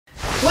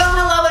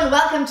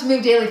Welcome to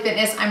Move Daily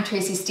Fitness. I'm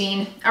Tracy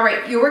Steen. All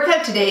right, your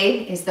workout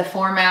today is the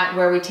format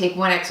where we take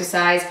one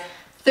exercise,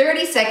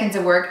 30 seconds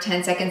of work,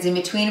 10 seconds in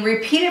between.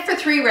 Repeat it for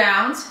 3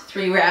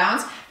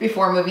 rounds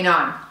before moving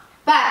on.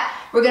 But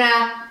we're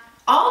gonna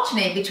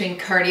alternate between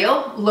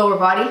cardio, lower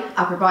body,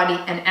 upper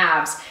body, and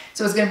abs.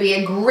 So it's gonna be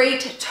a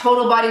great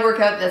total body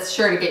workout that's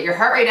sure to get your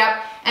heart rate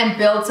up and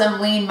build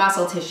some lean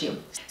muscle tissue.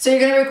 So you're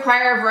gonna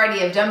require a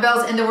variety of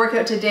dumbbells in the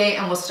workout today,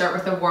 and we'll start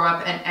with a warm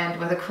up and end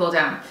with a cool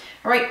down.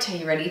 All right, are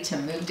you ready to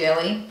move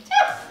daily?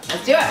 Yeah,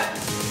 let's do it.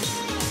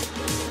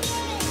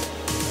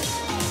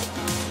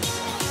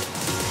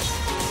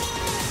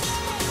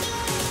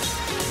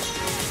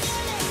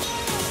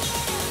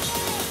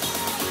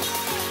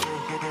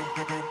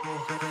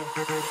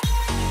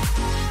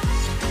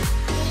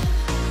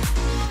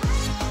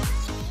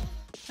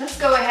 Let's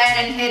go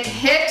ahead and hit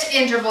HIIT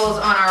intervals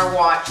on our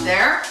watch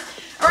there.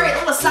 All right, a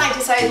little side to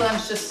side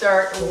lunge to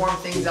start to warm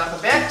things up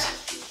a bit.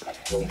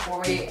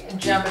 Before we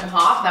jump and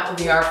hop, that will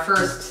be our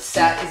first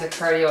set, is a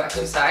cardio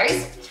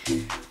exercise.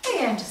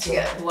 And just to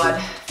get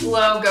blood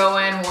flow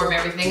going, warm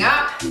everything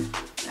up.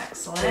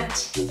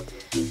 Excellent.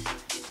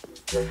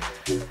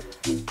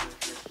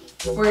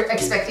 We're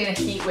expecting a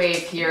heat wave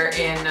here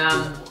in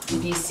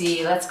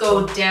BC. Let's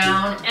go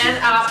down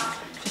and up.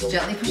 Just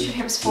gently push your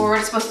hips forward.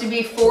 It's supposed to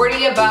be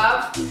 40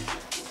 above.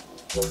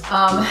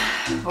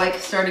 Like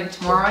starting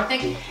tomorrow, I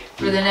think,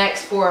 for the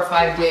next 4 or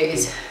 5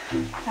 days.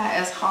 That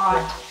is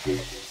hot.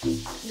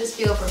 Just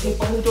feel for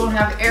people who don't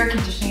have air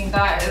conditioning,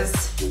 that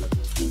is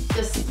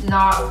just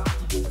not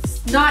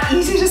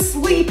easy to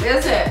sleep,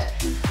 is it?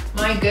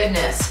 My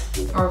goodness.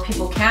 Or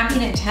people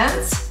camping in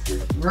tents,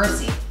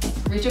 mercy.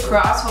 Reach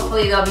across,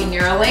 hopefully they'll be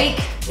near a lake.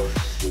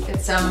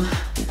 Get some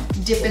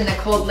dip in the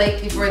cold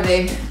lake before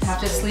they have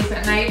to sleep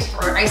at night,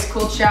 or ice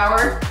cold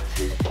shower.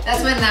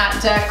 That's when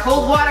that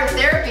cold water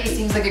therapy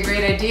seems like a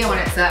great idea when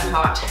it's that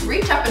hot.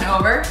 Reach up and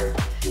over.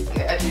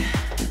 Good.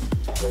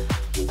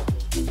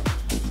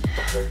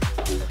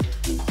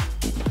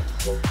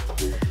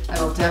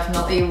 That'll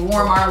definitely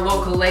warm our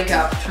local lake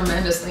up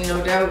tremendously,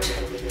 no doubt.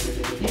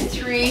 In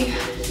 3,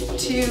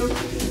 2,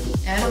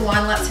 and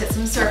 1. Let's hit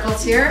some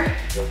circles here.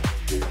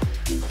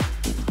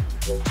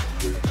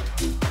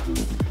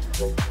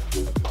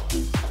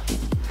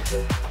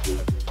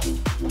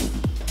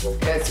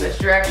 Good, switch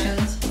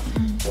directions.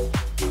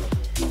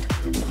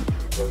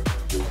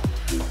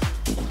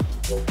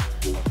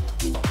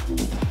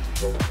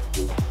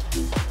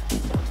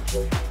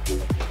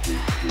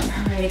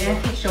 All right,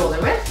 and feet shoulder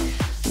width.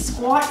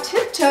 Squat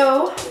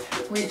tiptoe,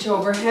 reach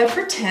overhead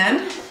for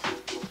 10.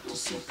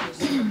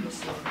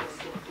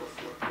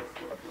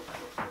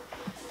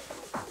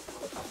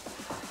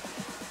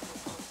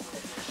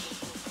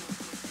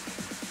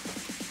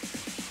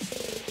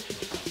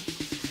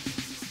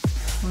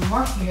 One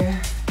more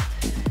here,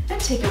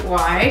 and take it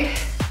wide.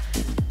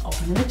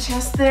 Open the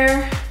chest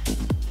there.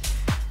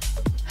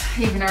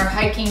 Even our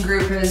hiking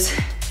group is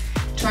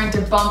trying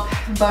to bump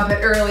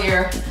it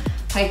earlier.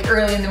 Hike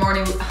early in the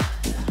morning.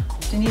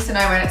 Denise and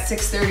I went at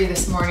 6:30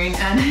 this morning,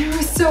 and it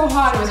was so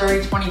hot, it was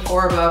already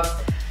 24 above.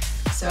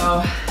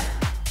 So,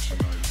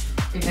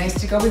 it'd be nice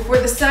to go before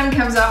the sun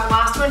comes up.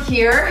 Last one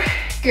here.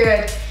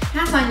 Good.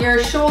 Hands on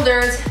your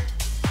shoulders,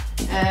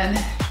 and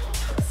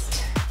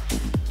twist.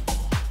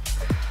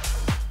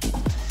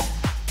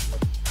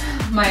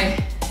 My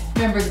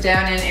members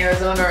down in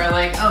Arizona are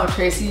like, oh,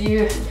 Tracy,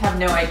 you have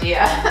no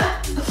idea.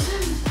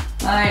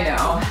 I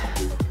know.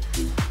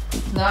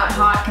 Not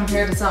hot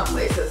compared to some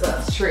places,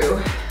 that's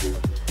true.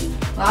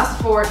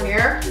 Last 4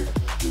 here.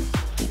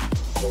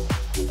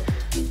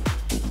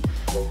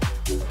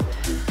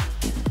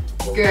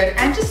 Good,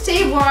 and just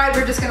stay wide.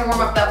 We're just gonna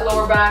warm up that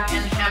lower back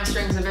and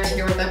hamstrings a bit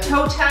here with a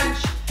toe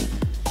touch.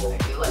 I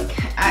do like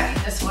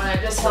adding this one.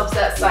 It just helps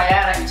that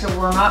sciatic to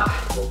warm up.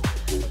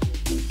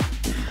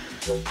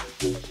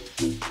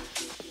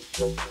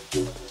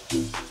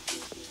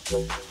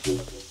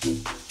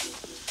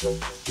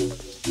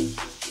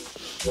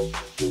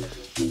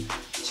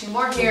 2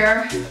 more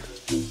here.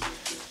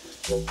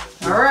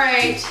 All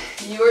right,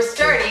 you are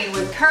starting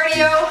with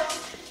cardio.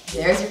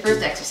 There's your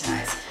first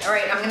exercise. All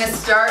right, I'm gonna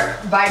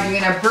start by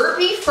doing a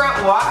burpee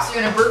front walk. So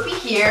you're gonna burpee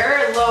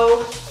here,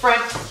 low,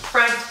 front,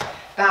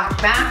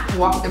 back,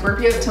 walk the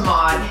burpee out to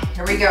mod.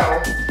 Here we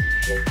go.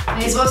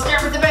 And you're supposed to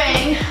start with a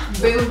bang.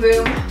 Boom,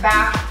 boom,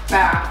 back,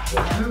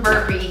 and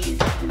burpee.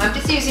 I'm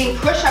just using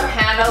push-up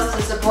handles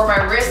to support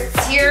my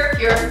wrists here, if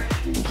you're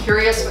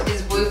curious what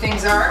these blue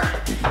things are.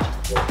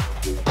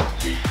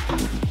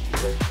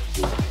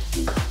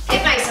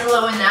 Get nice and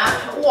low in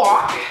that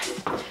walk.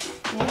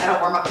 And that'll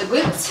warm up the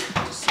glutes.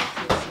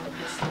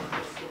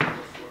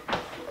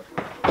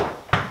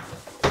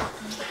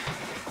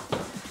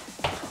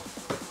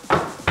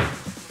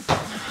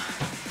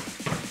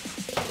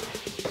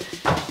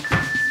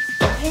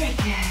 Very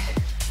good.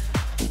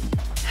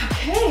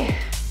 Okay,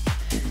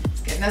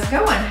 it's getting us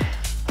going.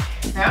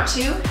 Round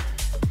 2.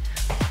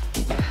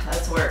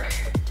 Let's work.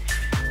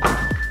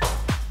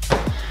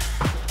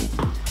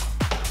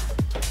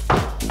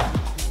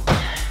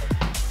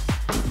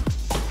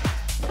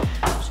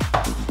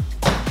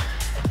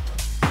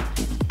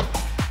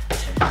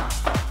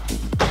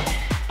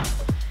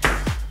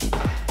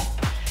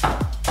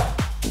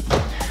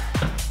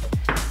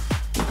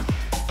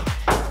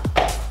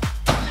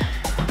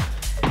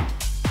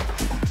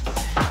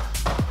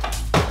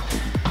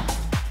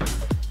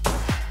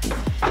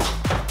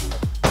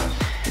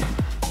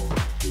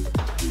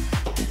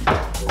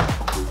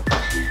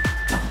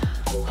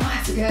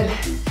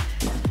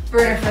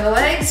 Burner for the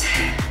legs.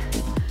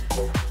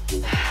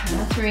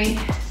 3.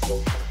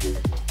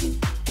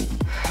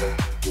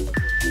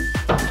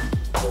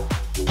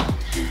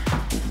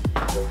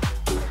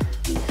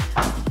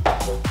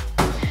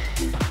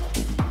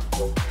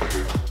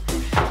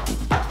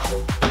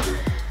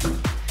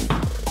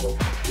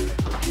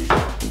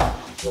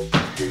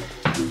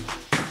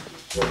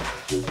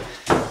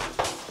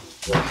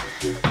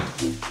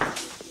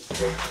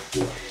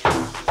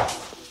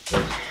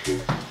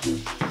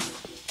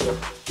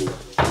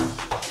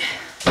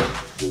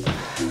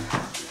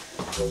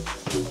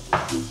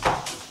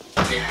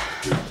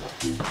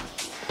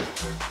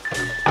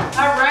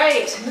 All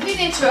right, moving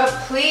into a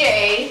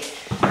plie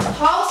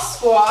pulse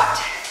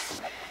squat.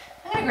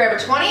 I'm gonna grab a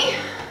 20,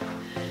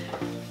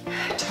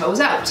 toes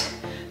out,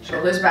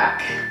 shoulders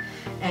back,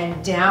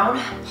 and down,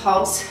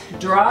 pulse,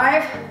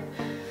 drive.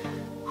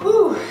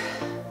 Whew.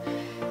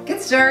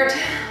 Good start.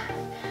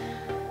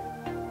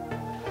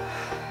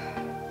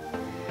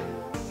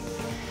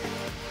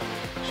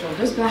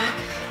 Shoulders back.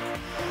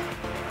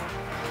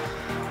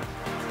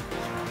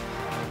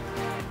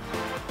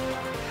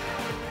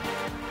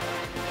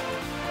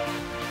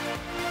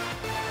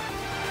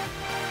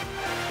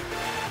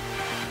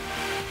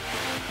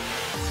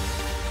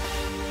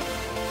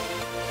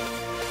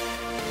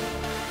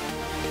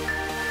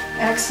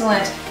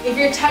 Excellent. If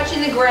you're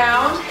touching the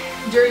ground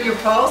during your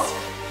pulse,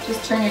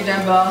 just turn your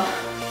dumbbell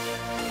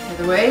the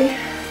other way.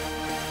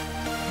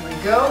 Here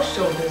we go,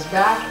 shoulders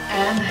back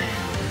and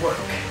work.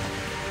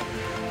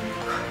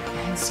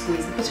 And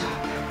squeeze at the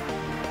top.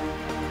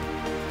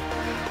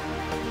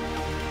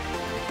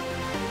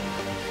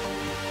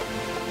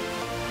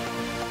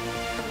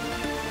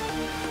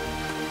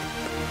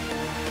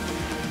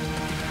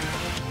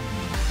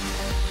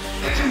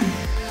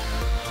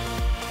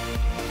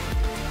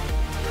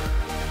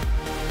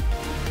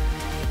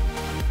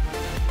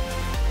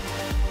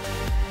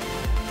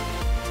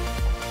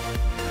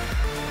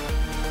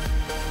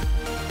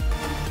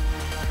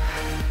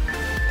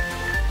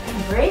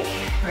 Break,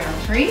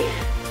 round 3.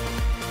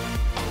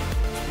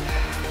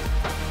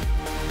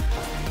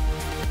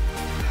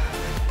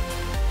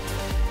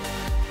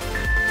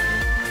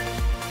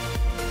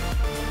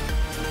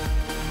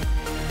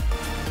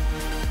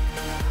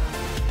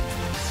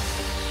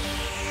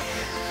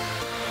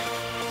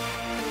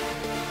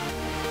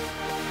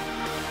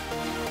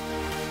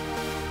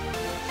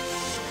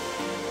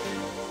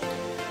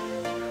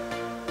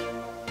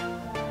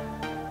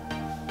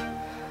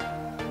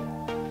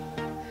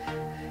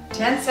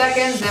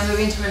 Seconds, then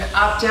moving to an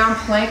up-down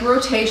plank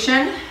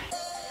rotation.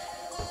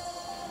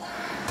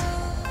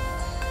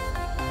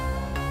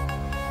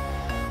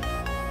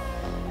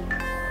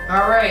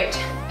 All right,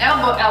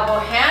 elbow, elbow,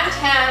 hand,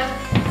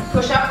 hand,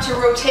 push up to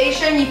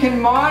rotation. You can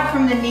mod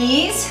from the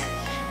knees,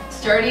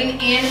 starting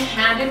in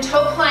hand and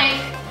toe plank,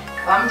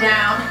 come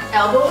down,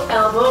 elbow,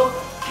 elbow,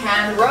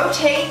 hand,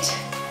 rotate.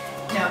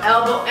 Now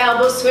elbow,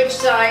 elbow, switch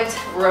sides,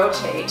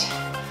 rotate.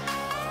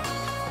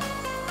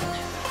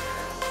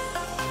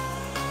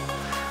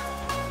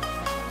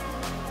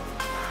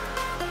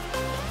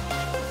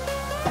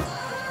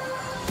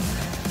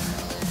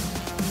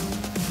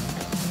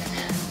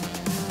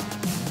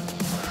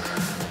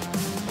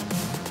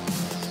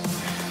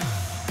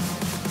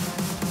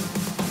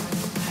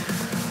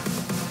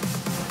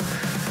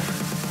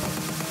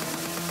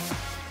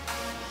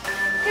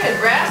 Good,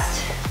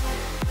 rest.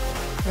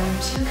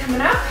 Round 2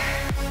 coming up.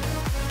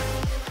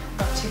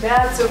 Not too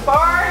bad so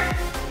far.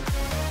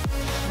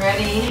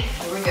 Ready,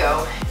 here we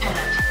go. And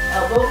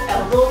elbow,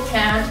 elbow,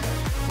 hand,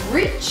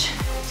 reach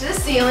to the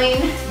ceiling.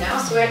 Now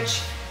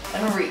switch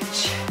and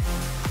reach.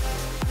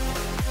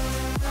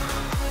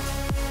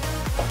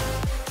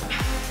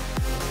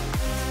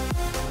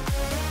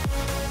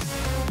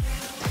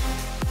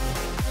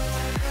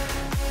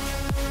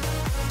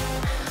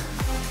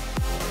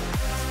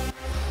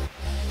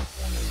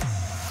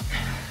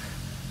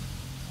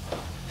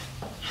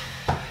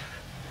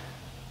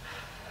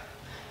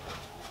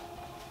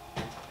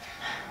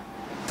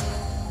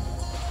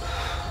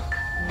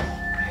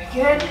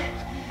 Good.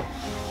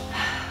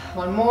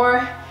 One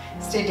more.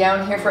 Stay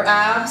down here for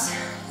abs.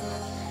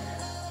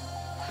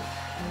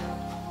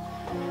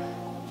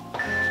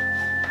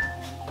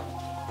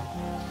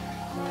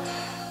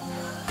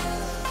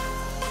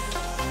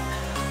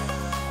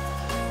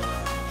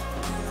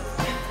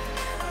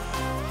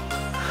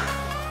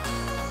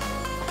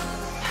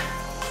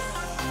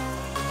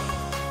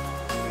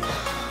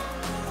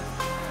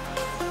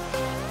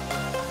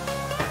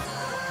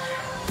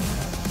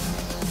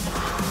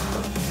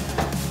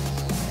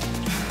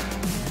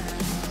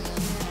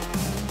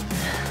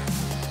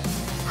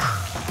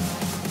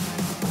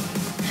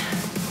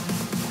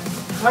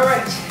 All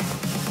right,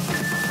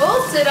 full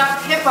sit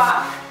up, hip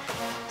up.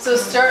 So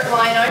start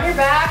lying on your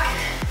back.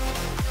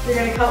 You're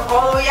gonna come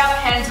all the way up,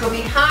 hands go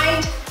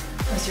behind,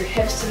 press your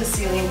hips to the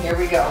ceiling, here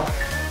we go.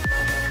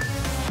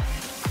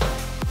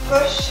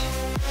 Push,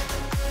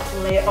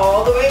 lay it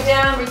all the way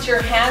down, reach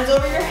your hands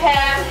over your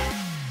head.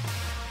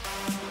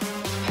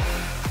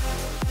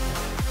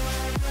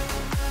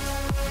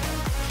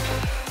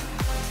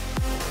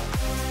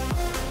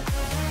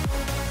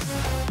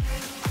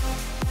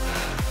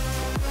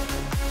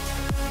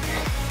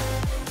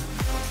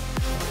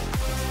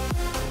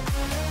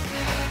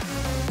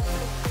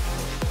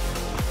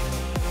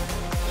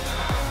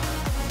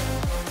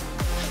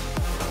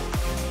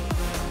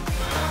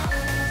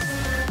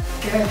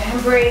 Good,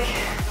 and break.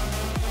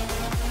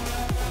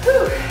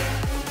 Whew.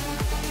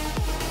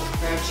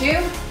 Round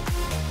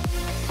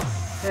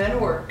 2, and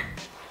work.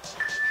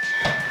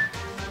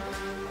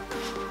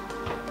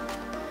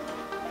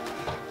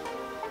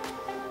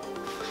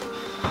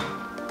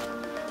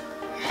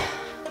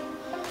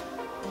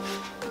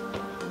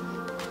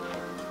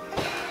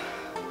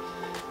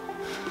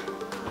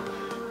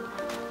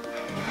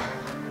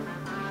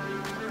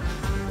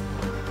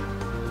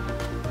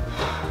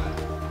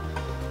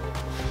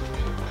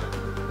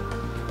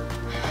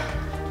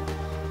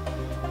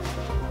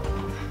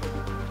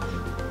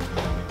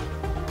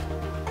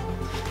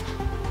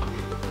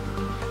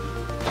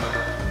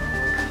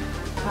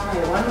 All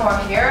right, one more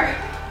here.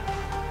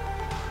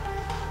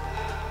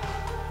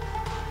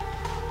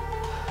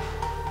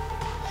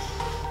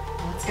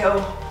 Let's go.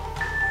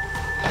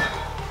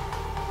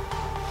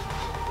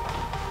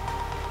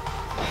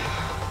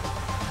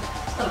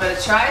 A little bit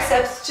of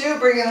triceps too,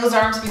 bringing those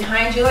arms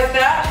behind you like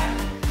that.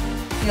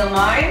 Feel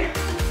mine.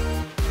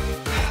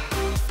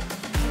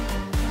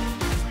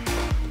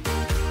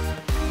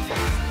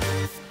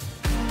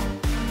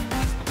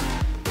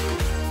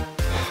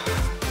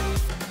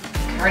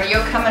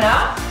 Cardio coming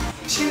up.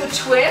 2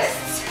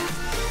 twists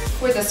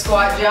with a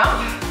squat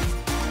jump.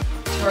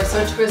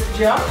 Torso twist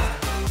jump.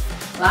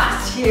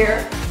 Last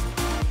here.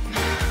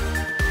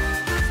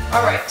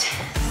 All right,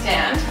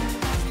 stand.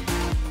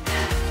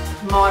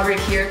 Moderate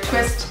here,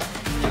 twist,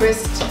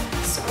 twist,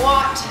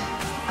 squat.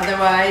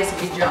 Otherwise,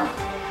 we jump.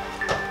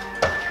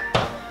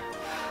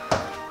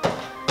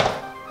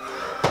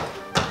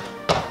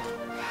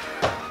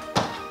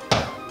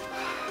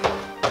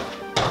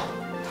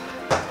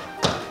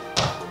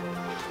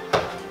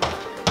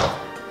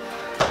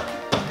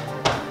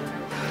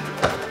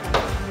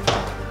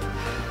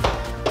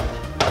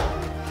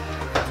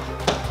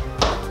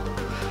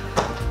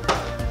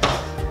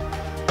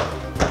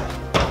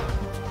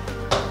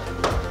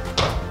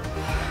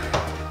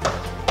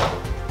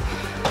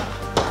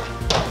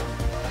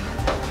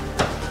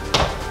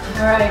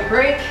 All right,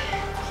 break.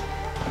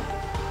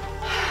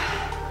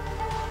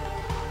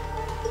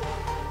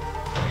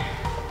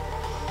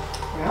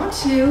 Round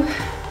 2.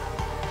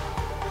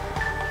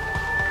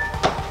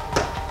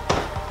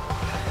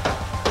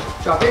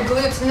 Drop your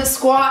glutes in the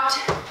squat.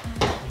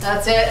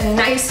 That's it,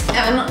 nice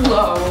and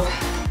low.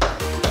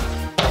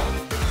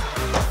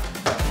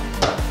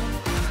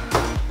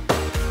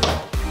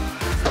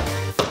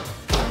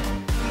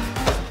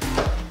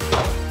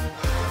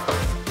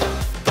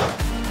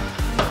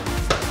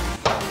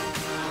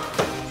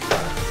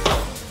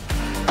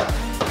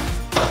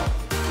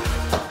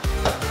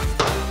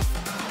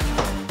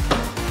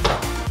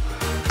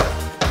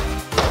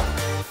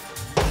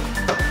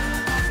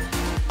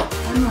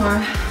 One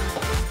more.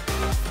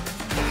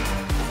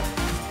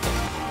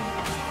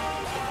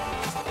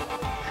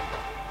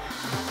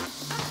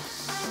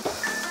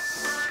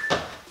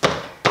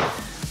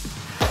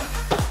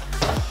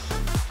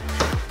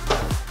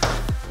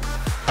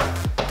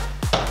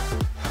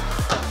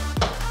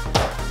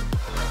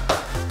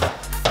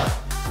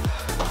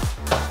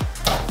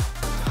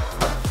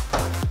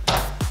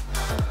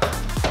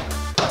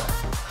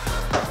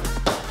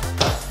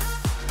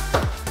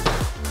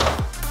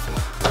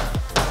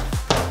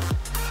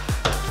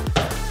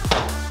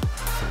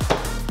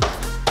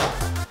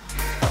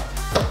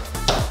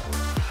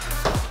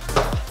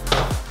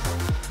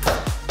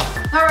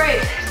 All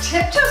right,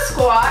 tiptoe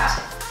squat.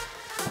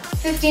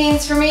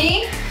 15s for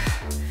me.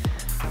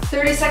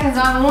 30 seconds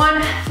on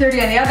one,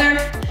 30 on the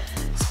other.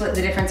 Split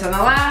the difference on the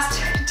last.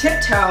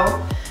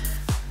 Tiptoe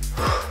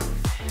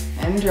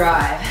and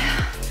drive.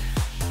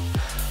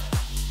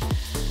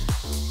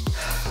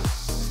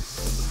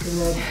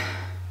 Good.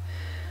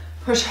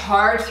 Push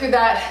hard through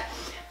that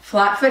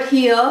flat foot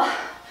heel.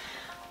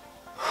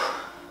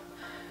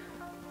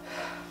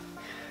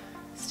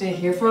 Stay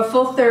here for a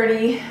full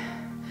 30.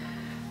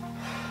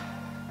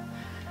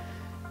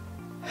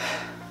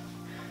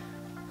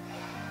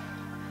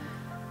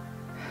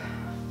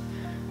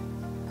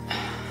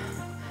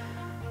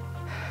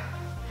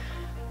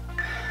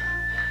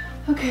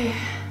 Okay.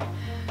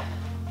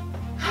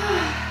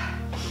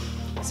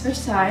 Switch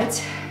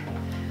sides.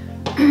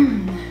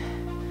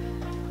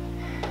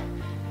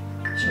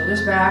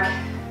 Shoulders back.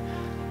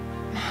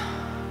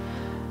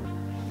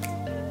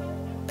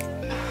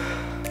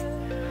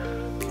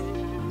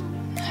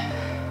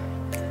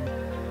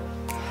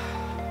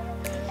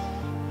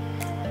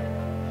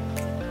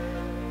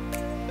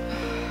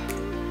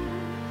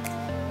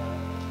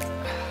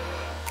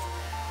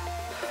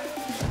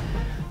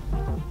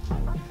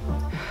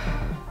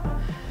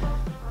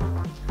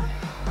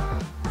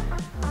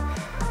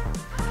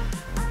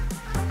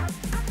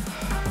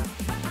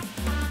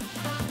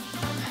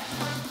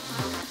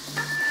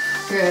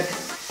 Good.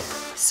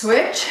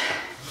 Switch.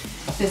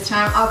 This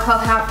time I'll call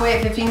halfway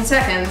at 15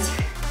 seconds.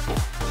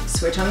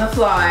 Switch on the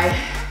fly.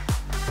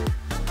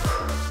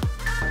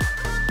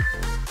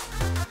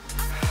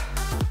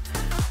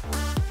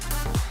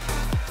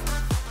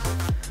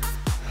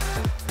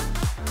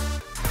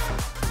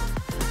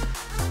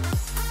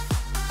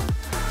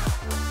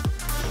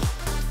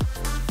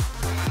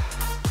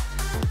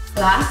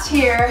 Last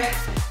here,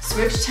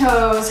 switch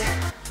toes.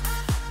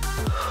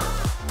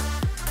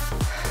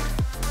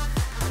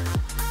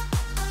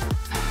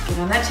 Get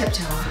on that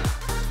tiptoe.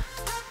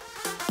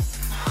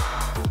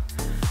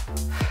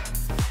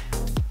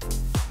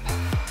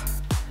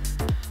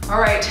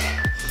 All right,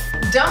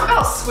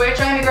 dumbbell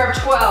switch. I'm gonna grab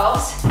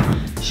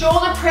 12s.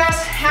 Shoulder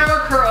press, hammer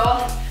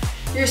curl.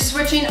 You're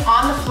switching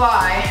on the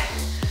fly.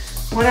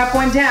 One up,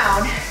 one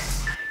down.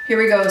 Here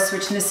we go,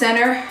 switch in the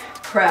center,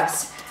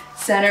 press.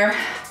 Center,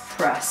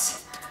 press.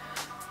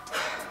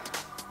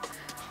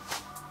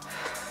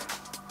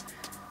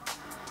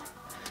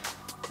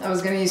 I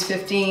was gonna use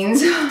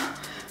 15s.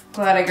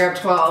 Glad I grabbed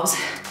 12s.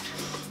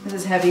 This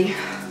is heavy.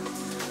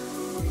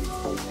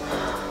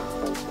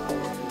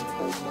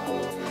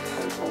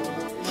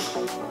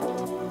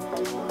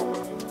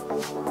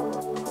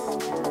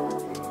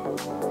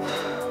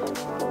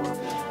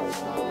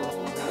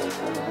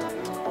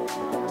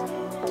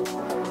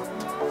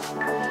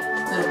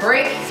 Little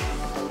break.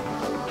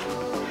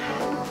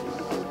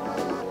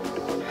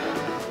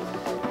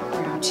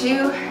 Round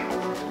 2.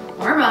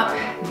 Arm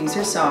up, knees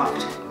are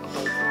soft.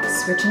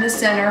 Switch in the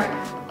center,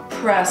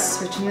 press,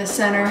 switch in the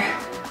center.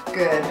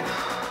 Good.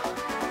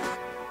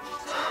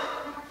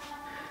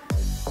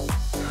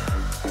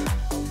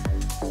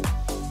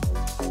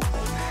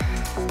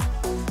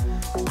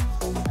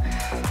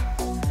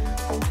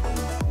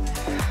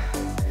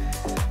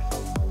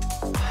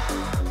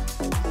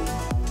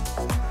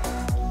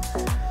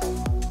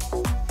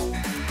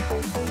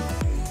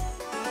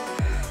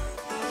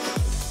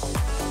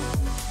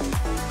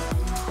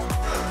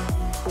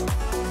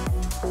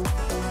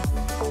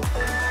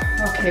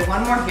 Okay,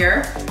 one more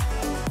here.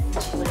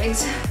 2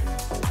 legs.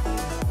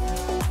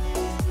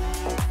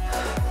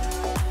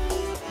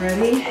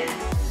 Ready?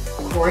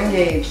 Core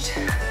engaged.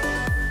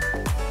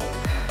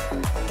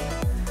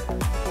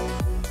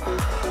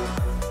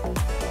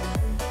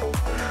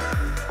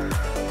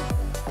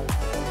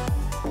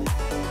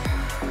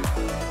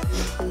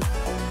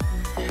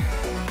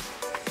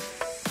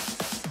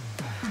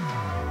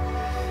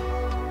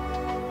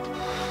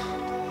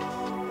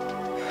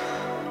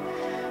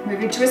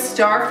 Moving to a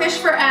starfish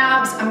for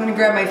abs. I'm gonna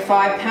grab my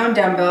 5-pound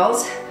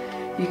dumbbells.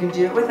 You can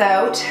do it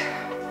without.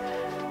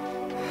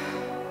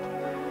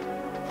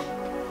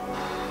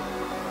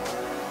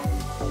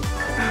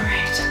 All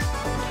right.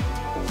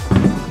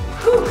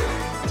 Whew.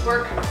 Let's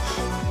work.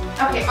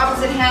 Okay,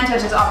 opposite hand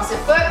touches opposite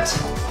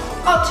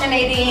foot.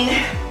 Alternating.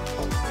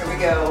 Here we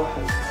go.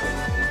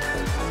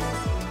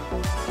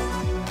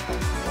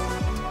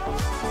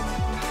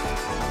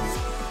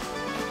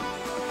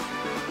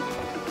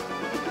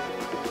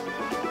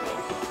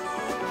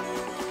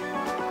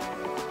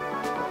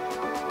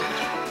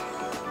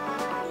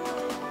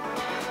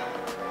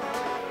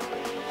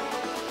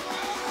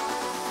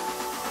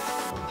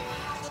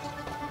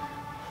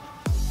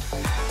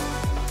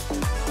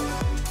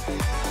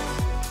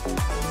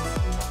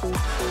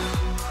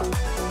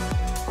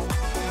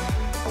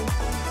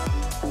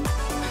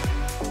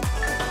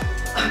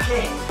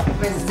 Okay,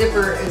 my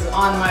zipper is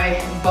on my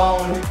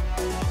bone.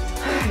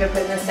 I'm gonna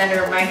put it in the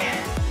center of my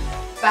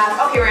back.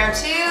 Okay, round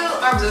 2,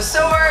 arms are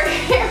sore.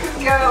 Here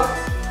we go.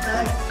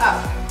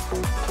 Up.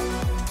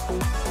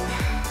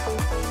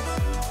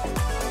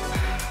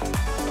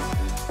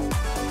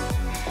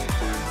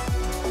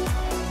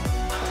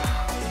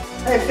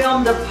 I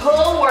filmed a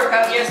pull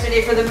workout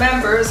yesterday for the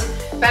members.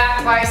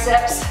 Back,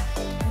 biceps,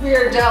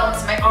 rear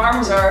delts. My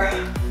arms are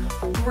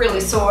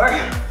really sore.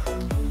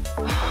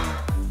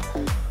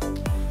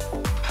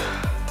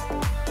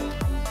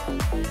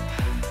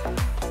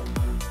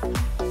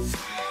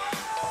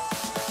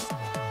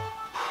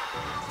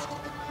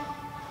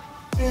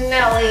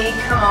 Nelly,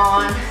 come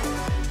on.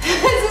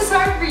 Is this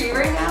hard for you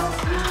right now?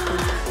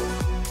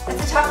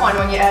 It's a tough one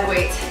when you add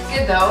weight.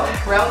 Good though.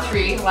 Round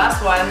 3,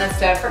 last one, that's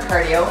dead for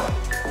cardio.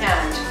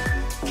 And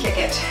kick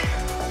it.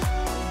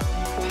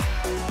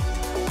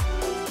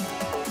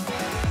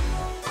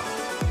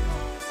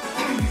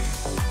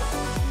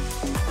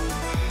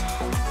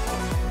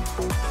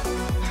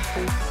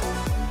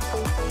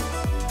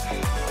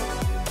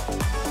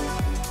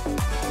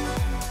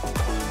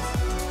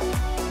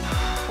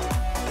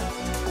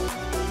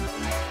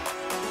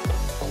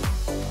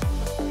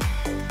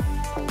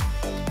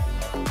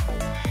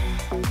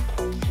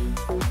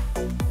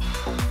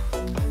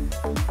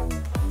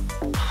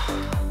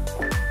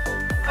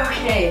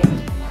 Okay,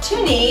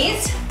 2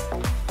 knees.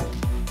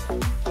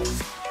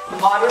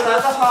 Mod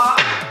without the hop.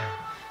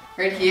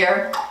 Right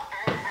here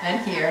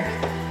and here.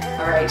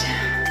 All right.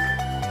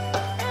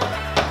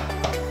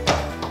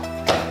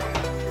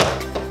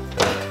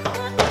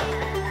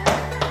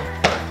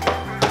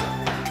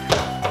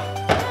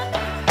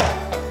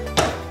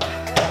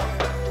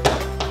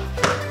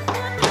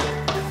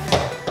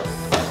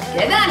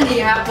 Get that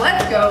knee up,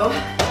 let's go.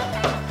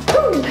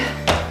 Woo.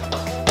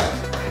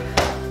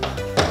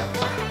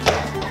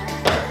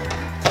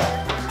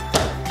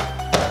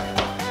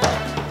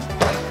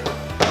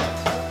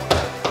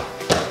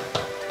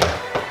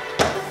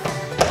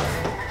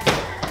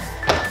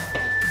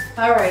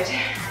 All right,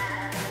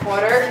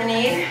 water if you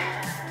need.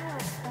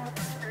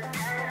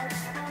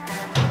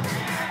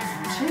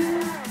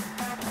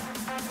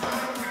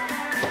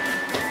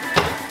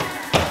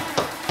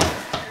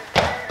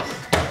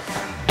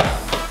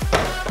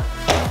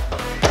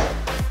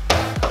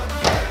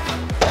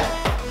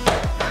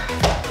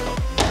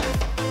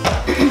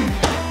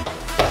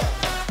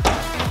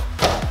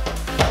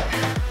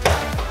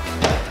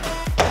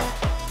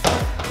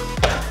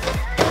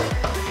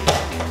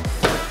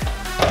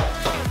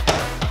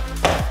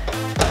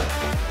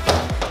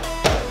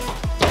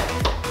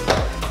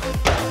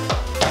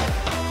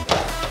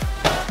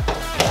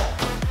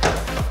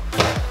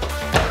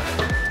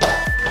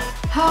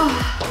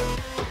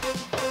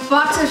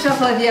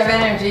 shuffle if you have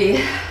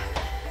energy.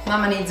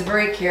 Mama needs a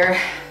break here.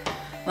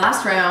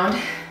 Last round,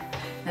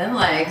 and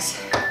legs.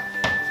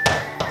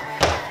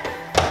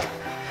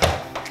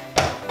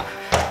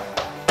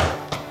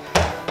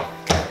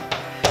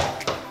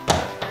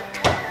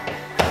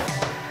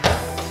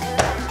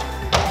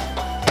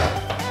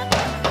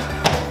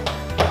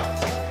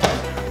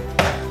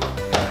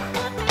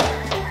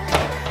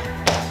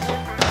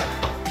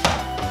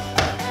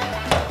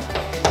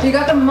 You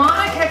got the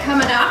Monica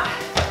coming up.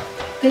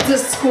 It's a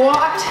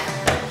squat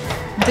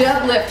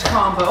deadlift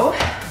combo.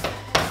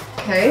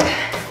 Okay,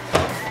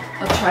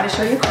 I'll try to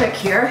show you quick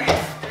here.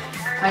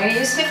 I'm gonna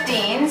use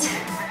 15s.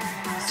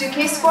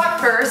 Suitcase squat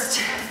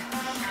first.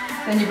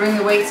 Then you bring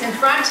the weights in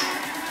front,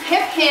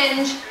 hip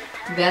hinge,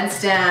 then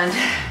stand.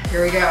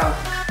 Here we go.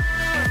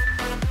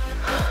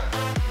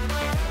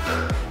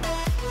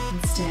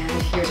 And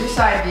stand. Here's your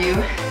side view.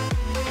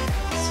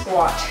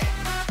 Squat.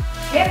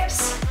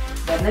 Hips.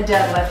 Then the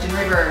deadlift in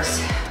reverse.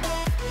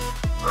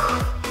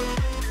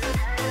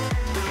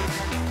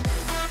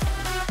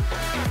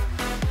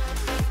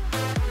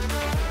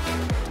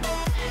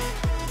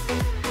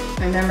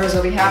 My members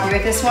will be happy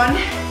with this one.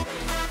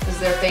 This is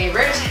their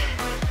favorite,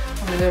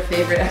 one of their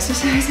favorite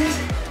exercises.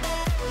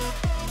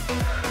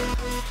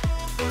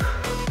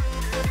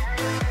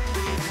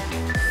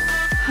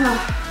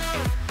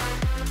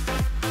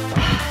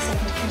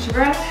 Second to catch your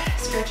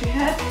breath, stretch your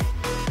head,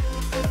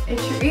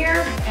 itch your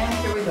ear, and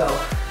here we go.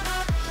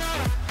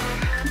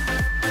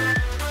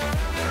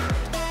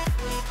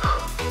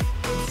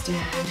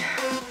 Stand.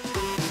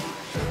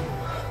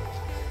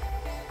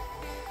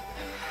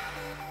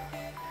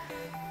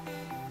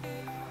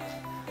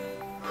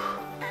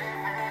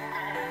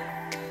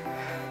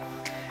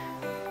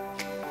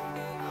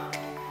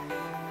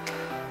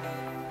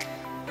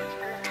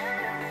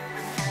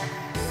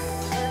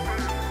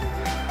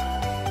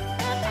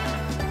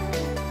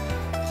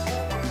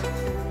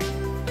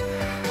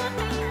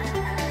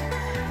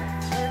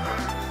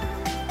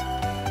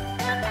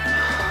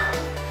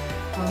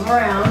 One more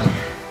round.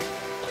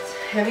 It's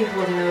heavy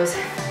holding those.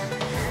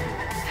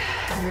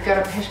 And we've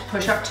got to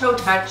push up toe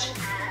touch.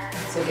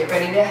 So get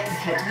ready to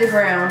head to the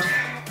ground.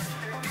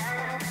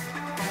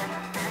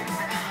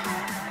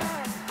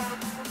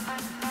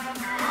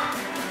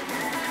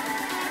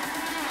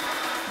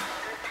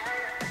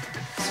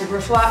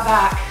 Super flat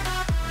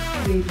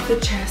back. Lead with the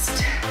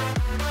chest.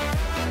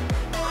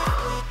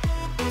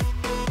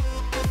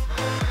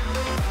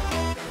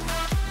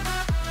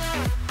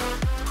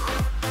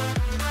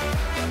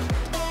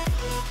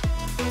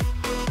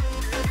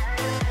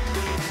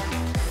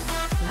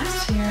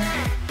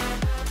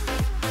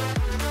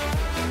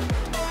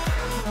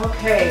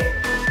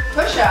 Okay,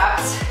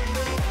 push-ups,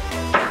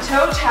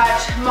 toe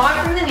touch,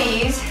 mod from the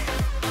knees.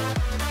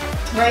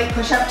 Right,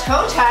 push-up,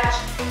 toe touch.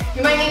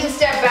 You might need to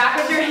step back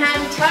with your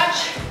hand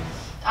touch.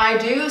 I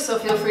do, so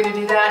feel free to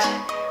do that.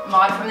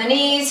 Mod from the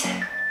knees,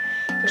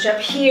 push up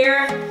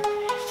here,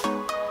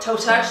 toe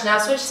touch. Now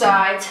switch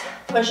sides,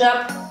 push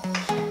up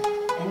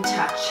and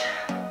touch.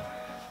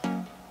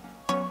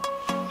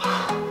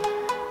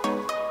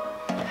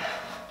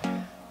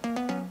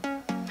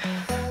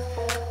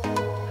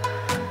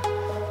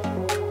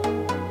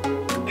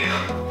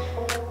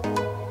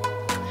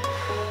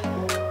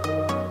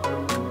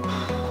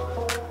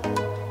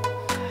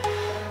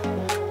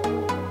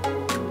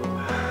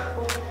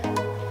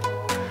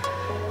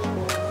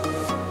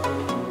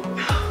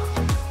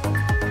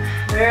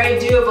 Very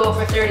doable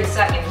for 30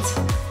 seconds.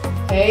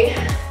 Okay,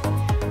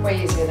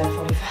 way easier than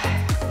 45.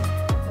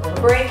 A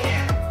little break,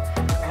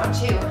 round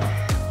 2.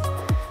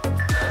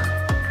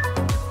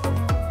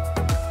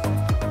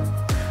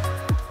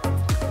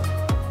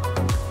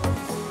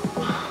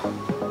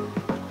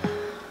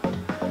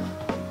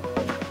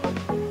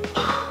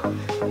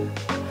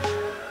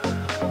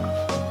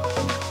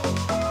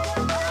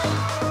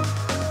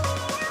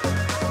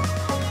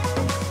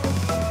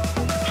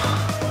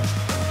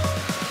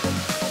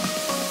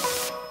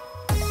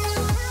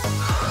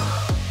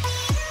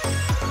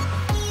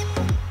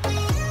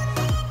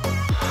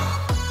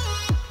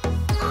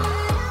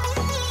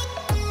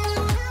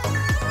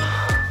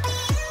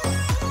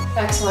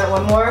 Excellent,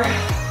 one more.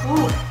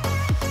 Ooh,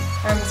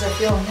 arms are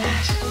feeling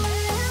that.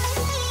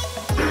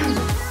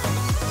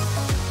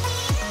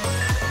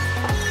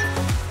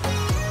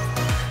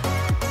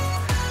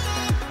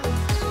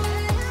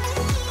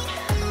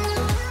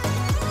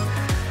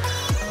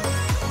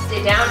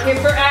 Stay down here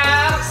for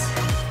abs.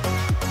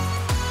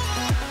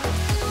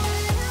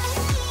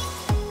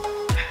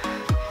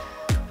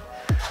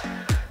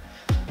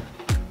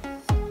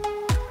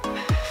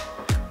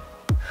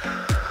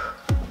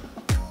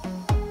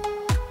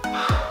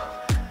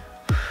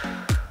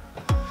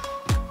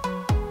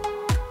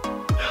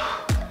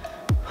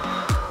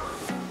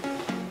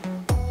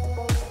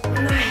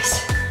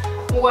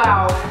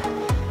 Wow.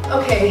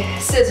 Okay,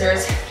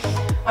 scissors.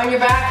 On your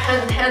back,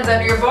 hands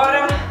under your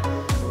bottom.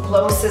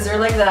 Low scissor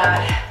like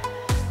that.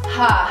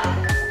 Ha.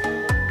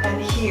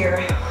 And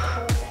here.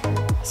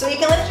 So you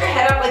can lift your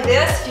head up like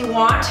this if you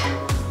want,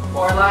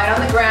 or lie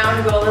on the ground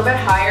and go a little bit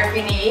higher if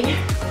you need.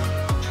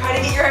 Try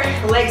to get your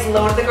legs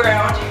low to the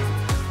ground.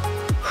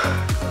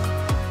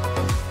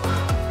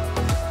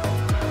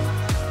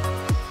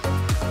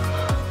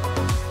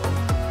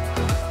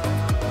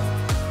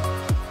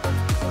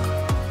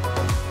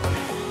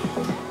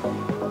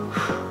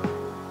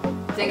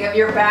 Think of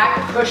your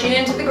back pushing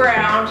into the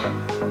ground.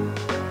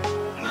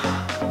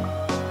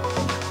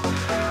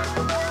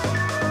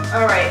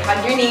 All right,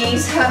 hug your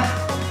knees.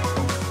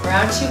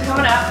 Round 2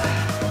 coming up.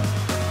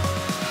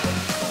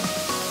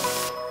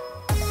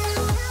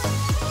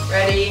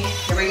 Ready?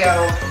 Here we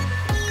go.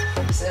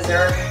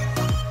 Scissor.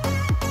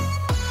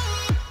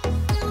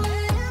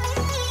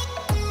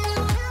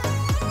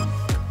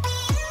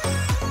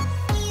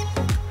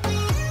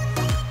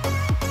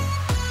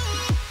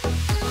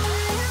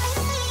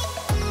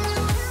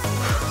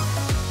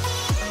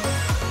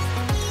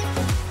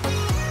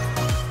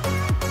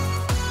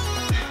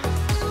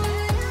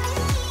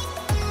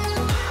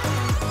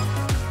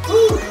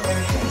 Whew, there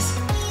it is.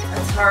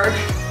 That's hard.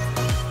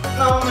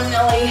 Oh,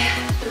 Manelli.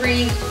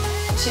 3,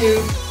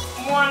 2,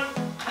 1.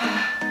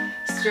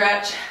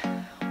 Stretch.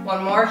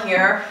 One more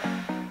here.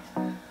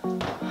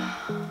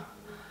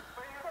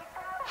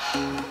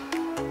 I'm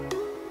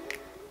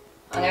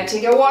gonna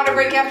take a water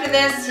break after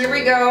this. Here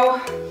we go.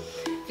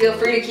 Feel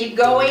free to keep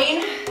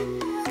going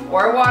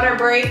or a water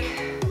break.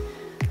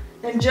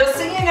 And just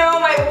so you know,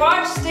 my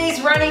watch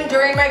stays running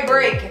during my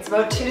break. It's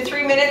about 2 to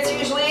 3 minutes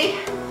usually.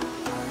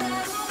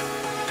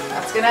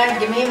 That's gonna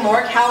give me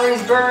more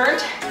calories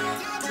burned.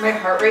 My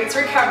heart rate's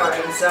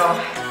recovering, so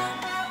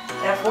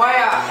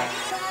FYI.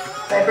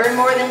 If I burn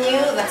more than you,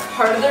 that's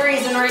part of the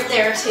reason right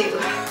there too.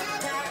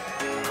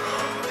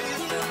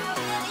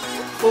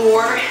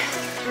 4,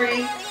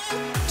 3,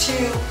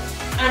 2,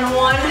 and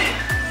 1.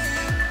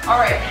 All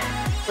right,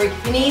 break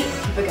your knee,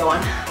 keep it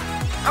going.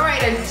 All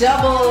right, a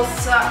double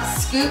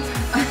scoop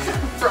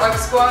frog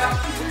squat.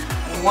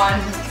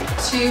 1,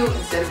 2,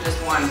 instead of just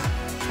 1.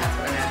 That's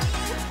what I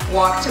meant.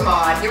 Walk to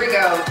mod, here we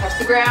go. Touch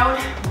the ground,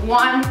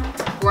 1,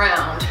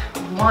 ground,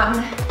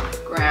 1,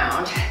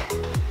 ground.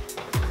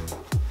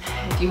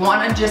 If you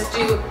want to just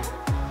do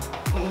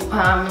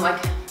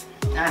like,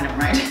 never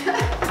mind.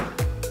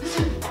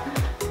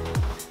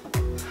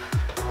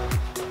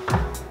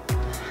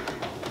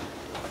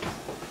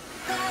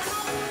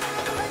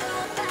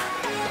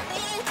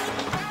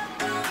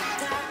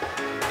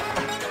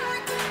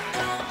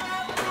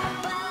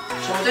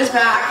 Shoulders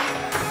back.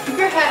 Keep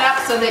your head up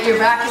so that your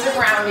back isn't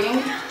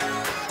rounding.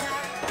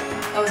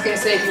 I was gonna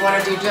say if you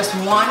want to do just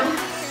 1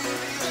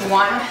 to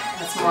 1,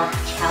 that's more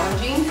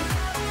challenging.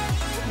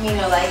 You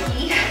know,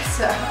 likey.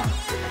 So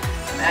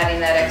I'm adding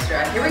that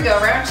extra. Here we go,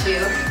 round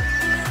 2.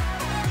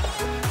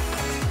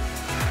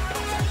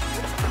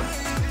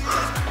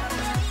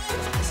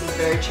 This is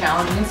very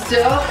challenging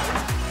still.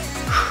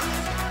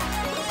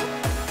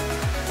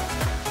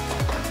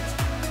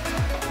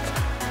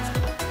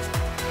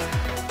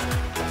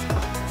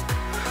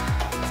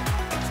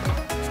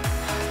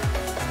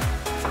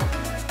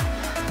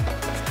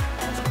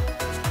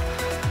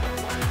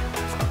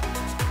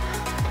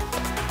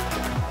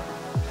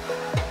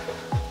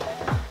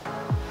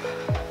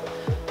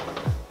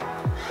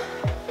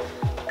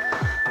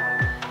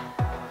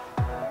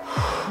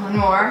 One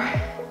more,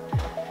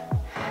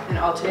 and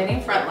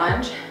alternating front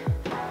lunge.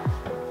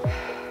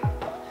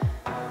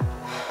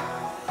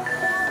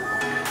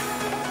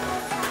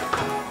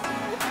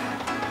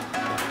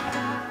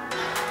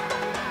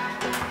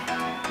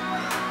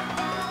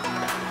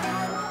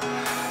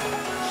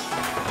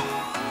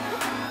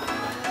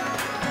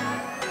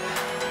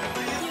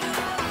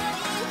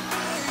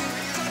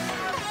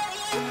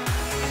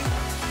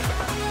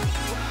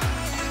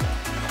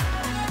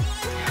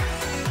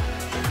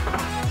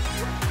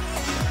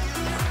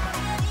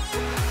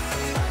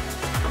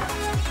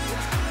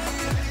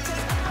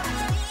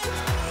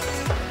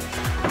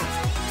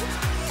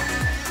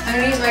 I'm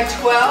gonna use my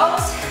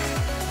 12s.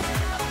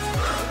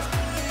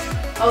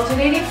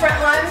 Alternating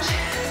front lunge.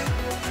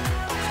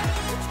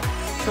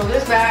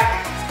 Shoulders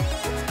back.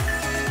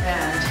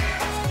 And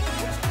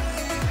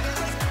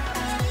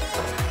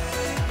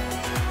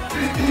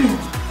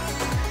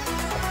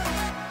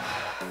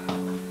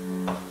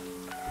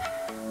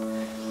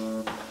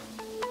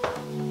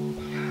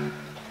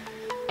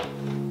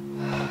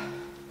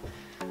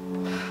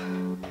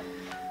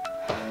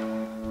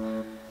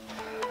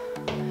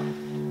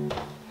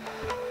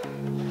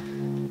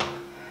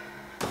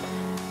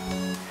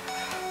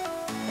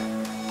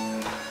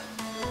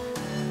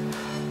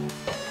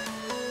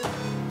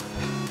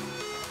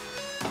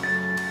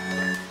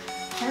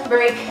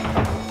break.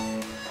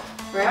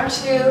 Round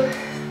 2.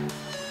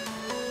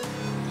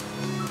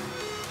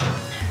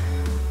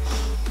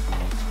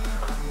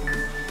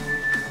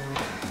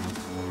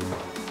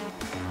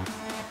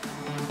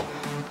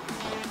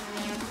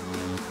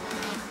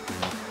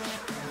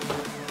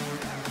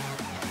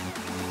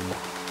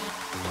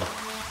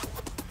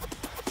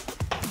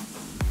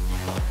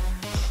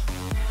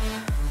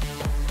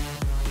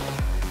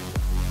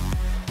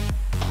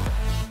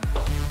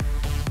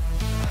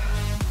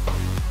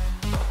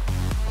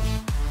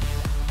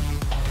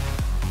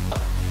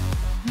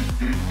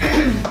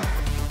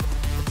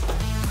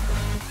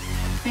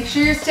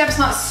 sure your step's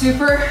not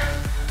super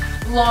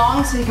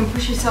long so you can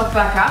push yourself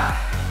back up.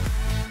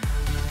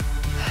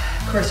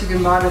 Of course, you can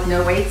mod with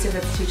no weights if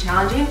it's too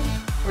challenging.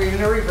 We're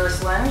gonna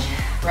reverse lunge,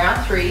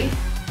 round 3.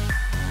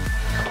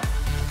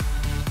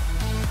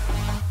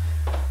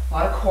 A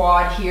lot of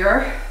quad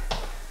here.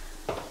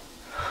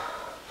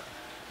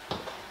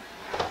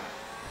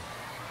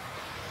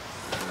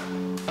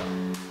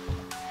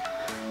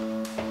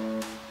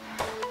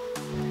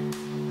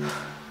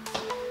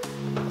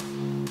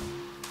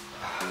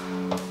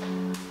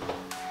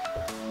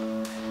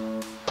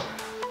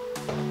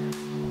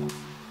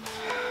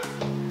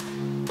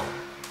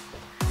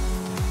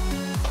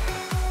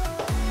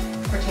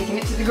 Taking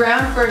it to the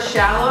ground for a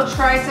shallow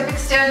tricep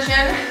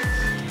extension.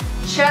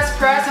 Chest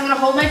press, I'm gonna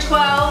hold my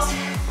 12s.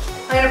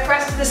 I'm gonna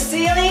press to the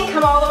ceiling,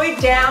 come all the way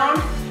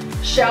down,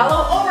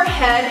 shallow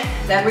overhead,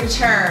 then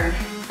return.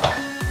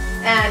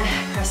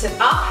 And press it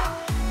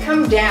up,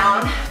 come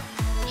down,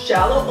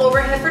 shallow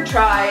overhead for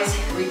tries,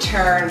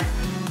 return.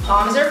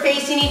 Palms are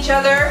facing each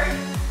other.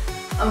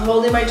 I'm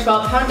holding my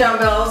 12-pound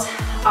dumbbells,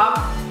 up,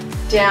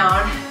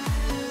 down,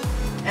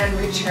 and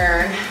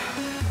return.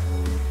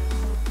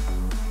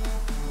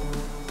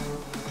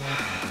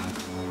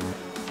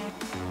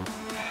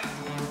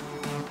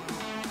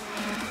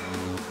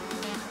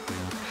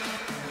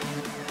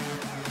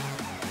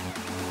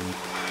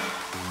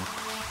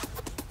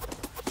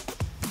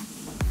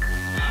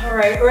 All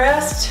right,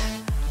 rest.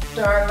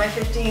 Darn, my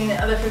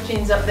other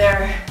 15s up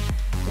there.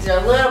 These are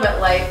a little bit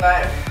light,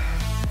 but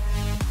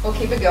we'll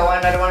keep it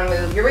going. I don't want to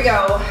move. Here we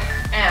go.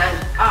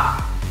 And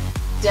up,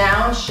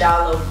 down,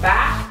 shallow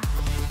back,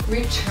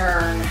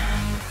 return.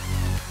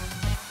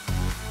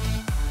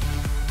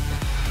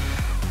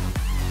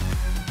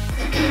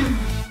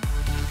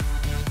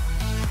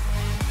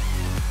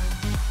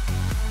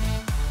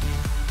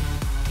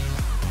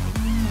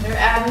 They're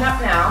adding up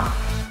now.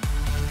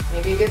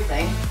 Maybe a good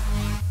thing.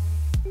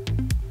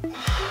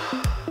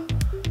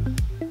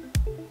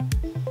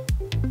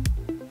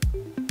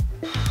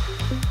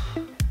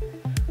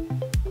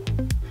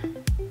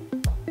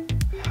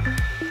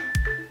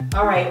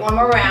 All right, one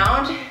more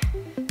round.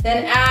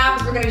 Then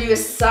abs, we're gonna do a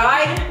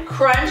side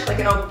crunch, like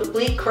an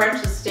oblique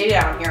crunch, so stay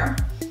down here.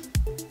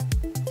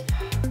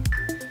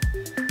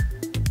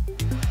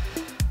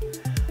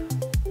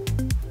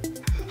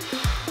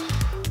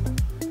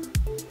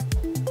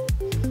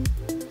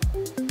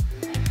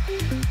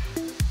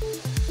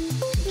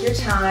 Take your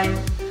time.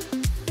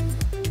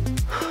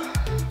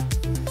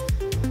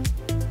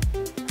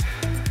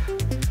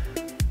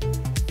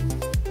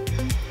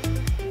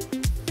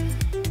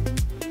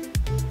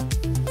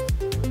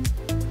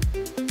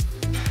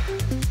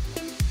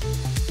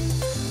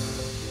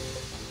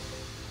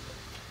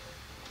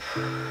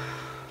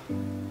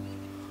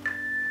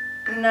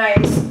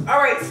 Nice. All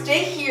right,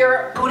 stay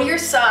here, go to your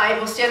side.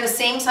 We'll stay on the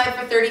same side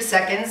for 30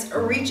 seconds.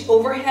 Reach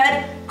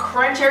overhead,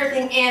 crunch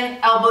everything in,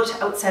 elbow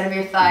to outside of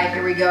your thigh.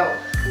 Here we go.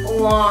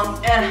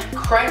 Long and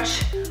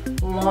crunch,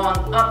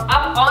 long,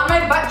 up on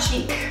my butt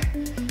cheek.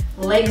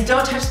 Legs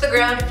don't touch the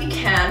ground if you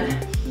can.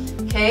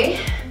 Okay,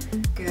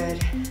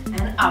 good,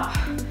 and up.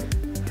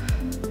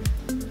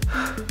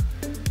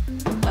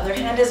 Other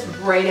hand is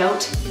right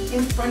out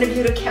in front of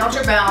you to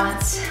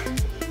counterbalance.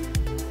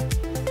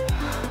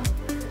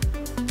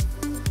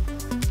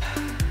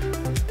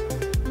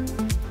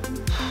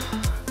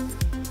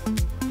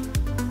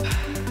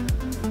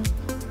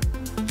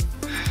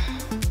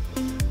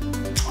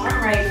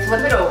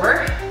 Flip it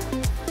over.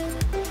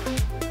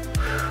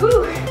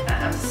 Whew,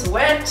 I'm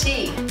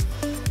sweaty.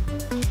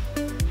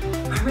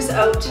 Arms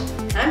out,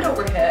 hand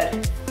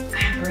overhead.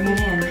 And bring it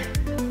in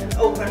and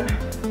open.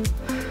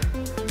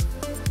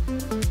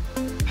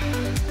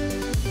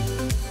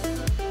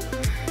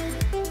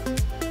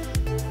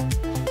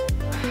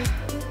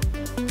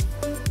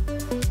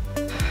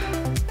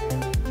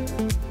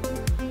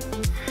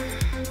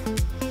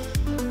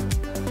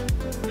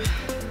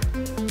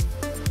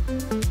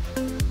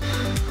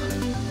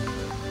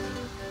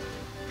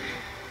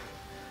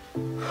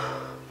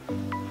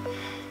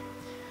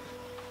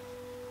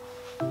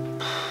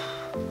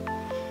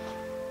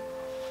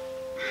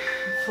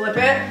 Flip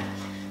it,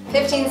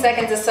 15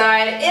 seconds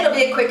aside. It'll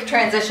be a quick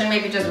transition,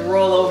 maybe just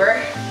roll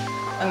over.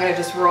 I'm gonna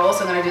just roll,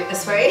 so I'm gonna do it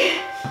this way.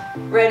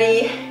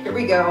 Ready, here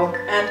we go,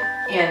 and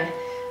in.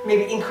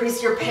 Maybe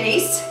increase your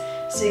pace,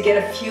 so you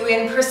get a few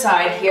in per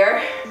side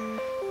here.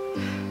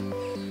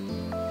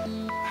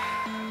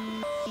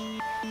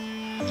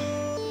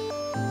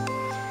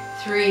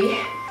 Three,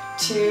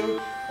 two,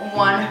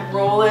 one,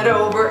 roll it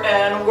over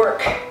and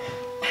work.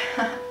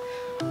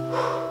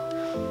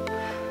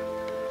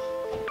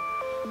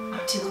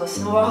 Too close to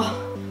the wall.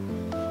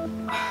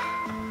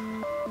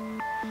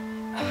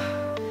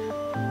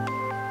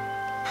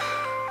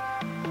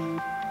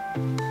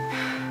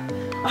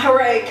 All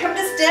right, come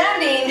to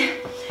standing.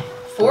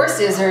 4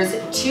 scissors,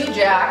 2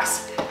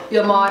 jacks.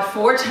 You'll mod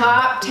 4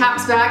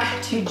 taps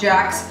back, 2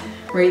 jacks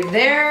right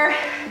there.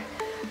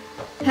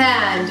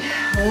 And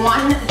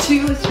 1,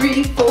 2,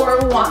 3,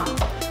 4, 1,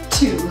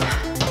 2.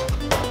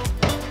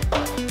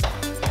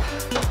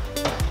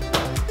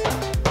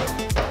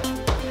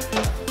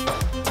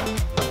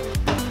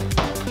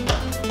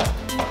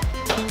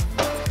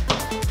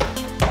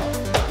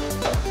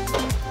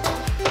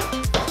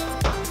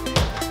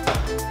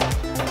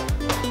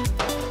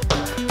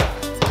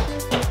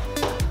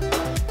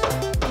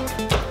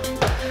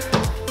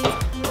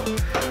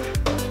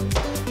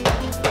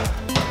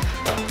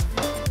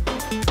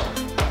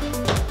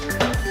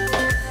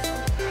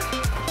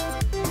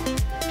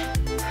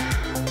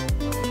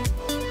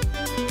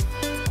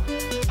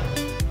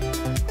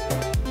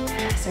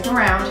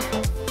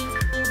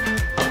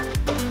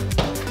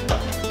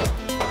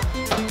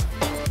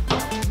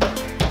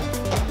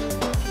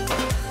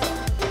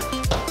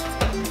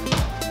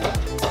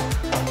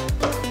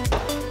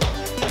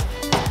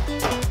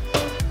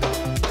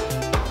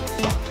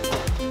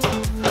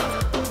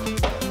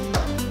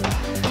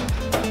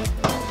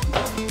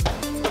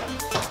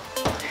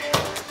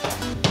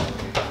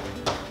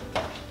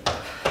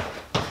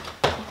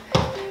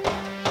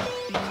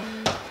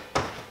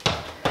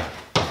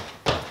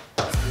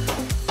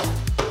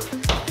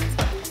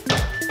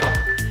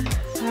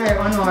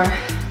 one more.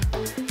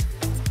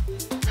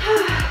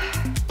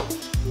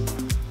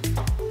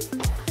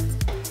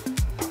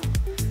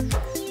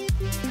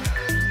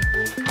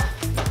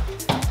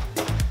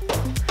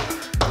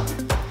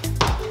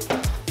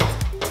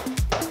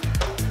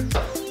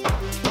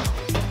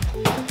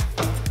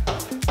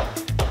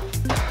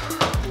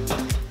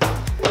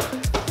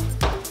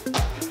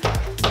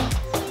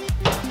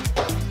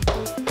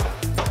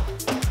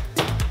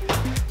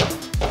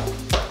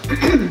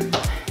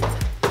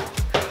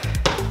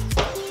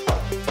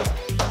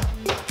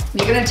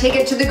 You're gonna take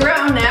it to the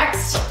ground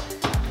next.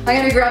 I'm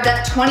gonna grab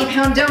that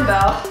 20-pound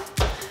dumbbell,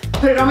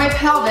 put it on my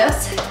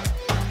pelvis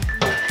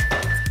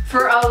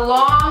for a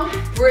long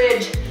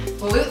bridge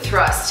glute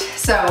thrust.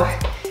 So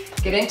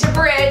get into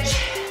bridge,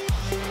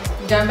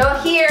 dumbbell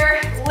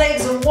here,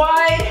 legs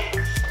wide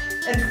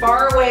and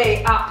far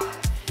away, up,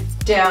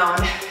 down.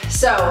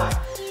 So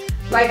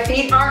my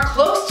feet aren't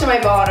close to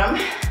my bottom.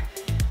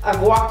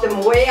 I've walked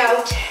them way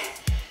out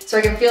so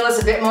I can feel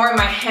this a bit more in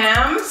my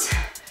hams.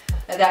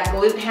 That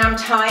glute ham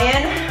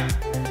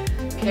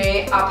tie-in.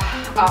 Okay, up,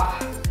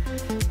 up.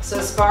 So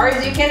as far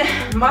as you can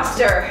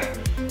muster.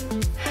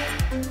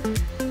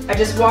 I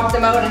just walked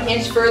them out an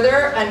inch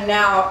further and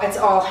now it's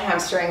all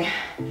hamstring.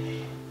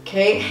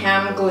 Okay,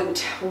 ham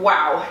glute,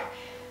 wow.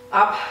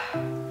 Up,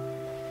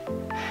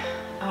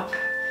 up.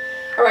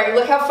 All right,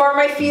 look how far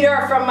my feet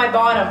are from my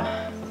bottom.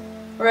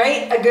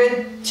 Right, a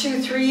good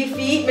 2-3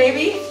 feet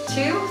maybe,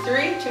 2,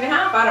 3,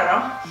 2.5, I don't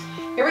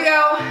know. Here we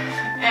go,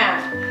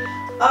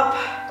 and up,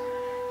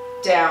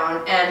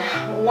 down,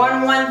 and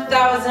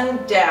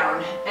 1,000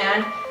 down,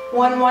 and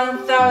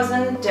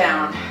 1,000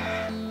 down.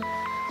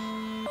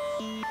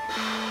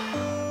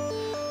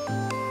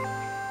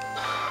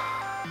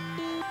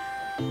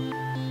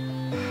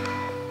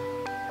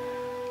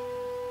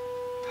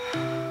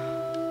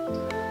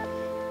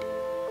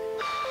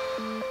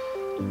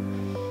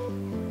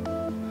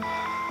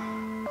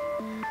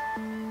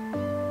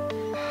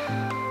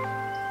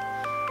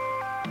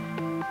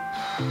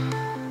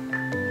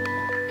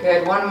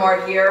 Good, one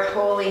more here,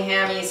 holy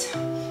hammies.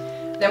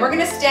 Then we're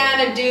gonna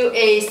stand and do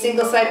a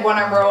single side one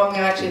arm row. I'm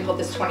gonna actually hold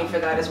this 20 for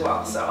that as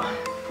well, so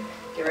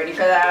get ready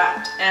for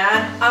that.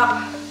 And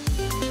up,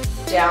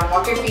 down,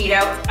 walk your feet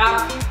out,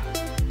 up,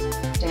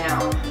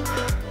 down.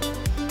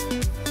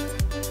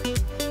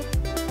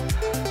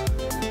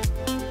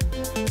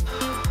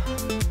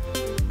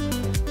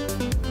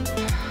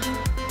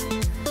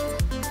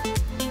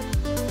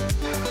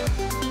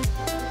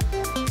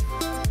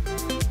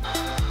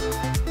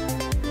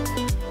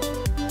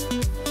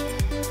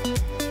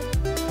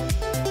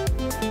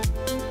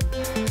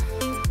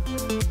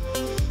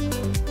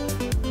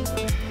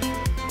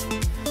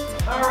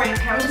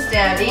 Come to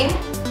standing.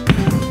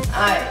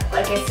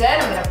 Like I said,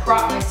 I'm gonna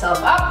prop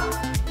myself up.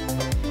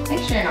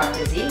 Make sure you're not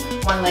dizzy.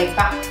 One leg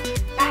back.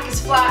 Back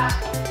is flat.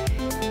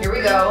 Here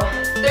we go.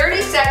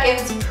 30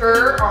 seconds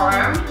per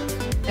arm.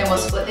 Then we'll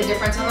split the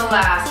difference on the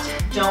last.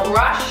 Don't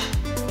rush.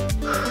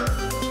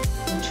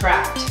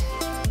 Contract.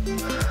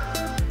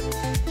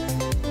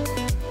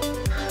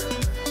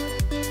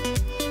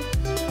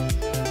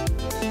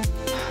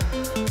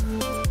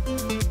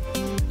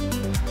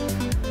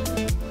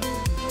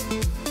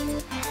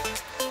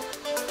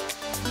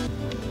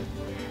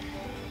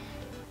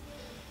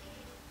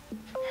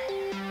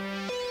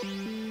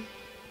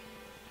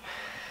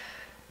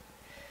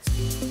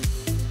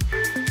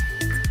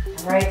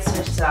 Alright,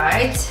 switch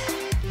sides.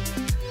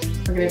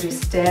 We're gonna do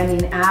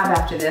standing ab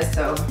after this,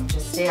 so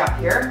just stay up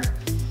here.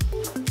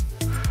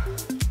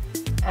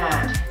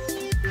 And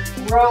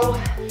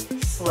row,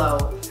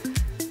 slow,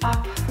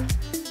 up,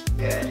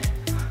 good.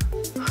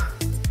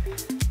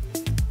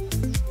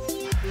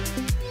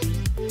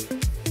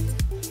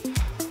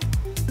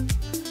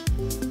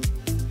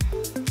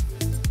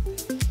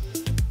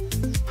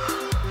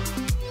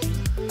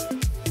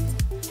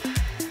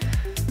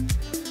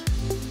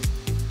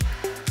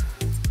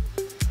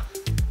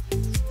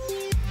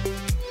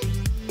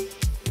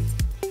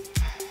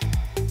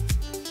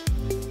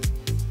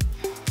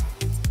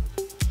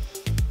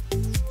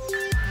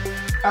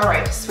 All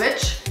right,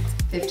 switch.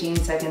 15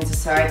 seconds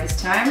aside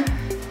this time.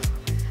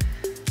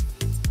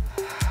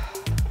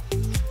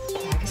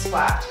 Back is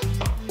flat.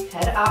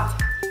 Head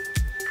up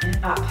and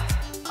up.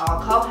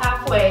 I'll call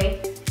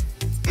halfway.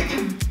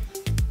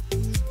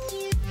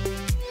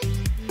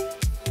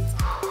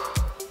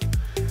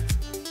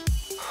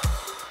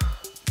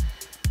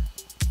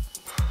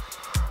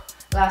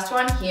 Last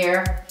one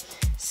here.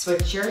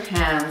 Switch your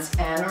hands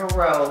and a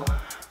row.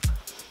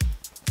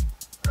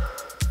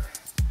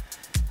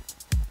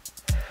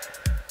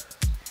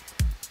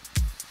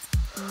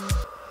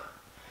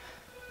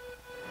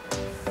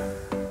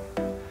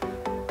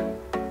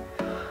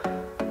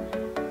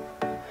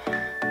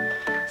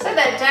 Set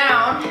that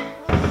down.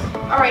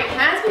 All right,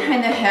 hands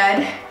behind the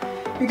head.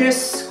 You're gonna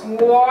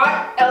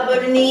squat, elbow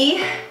to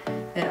knee,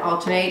 then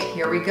alternate.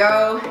 Here we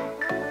go.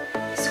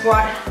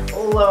 Squat,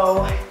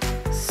 low,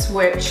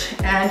 switch,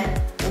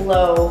 and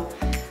low.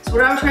 So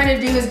what I'm trying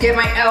to do is get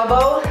my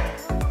elbow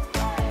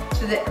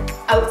to the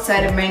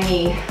outside of my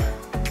knee.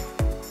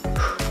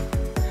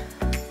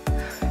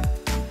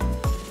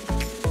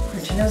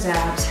 those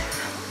abs.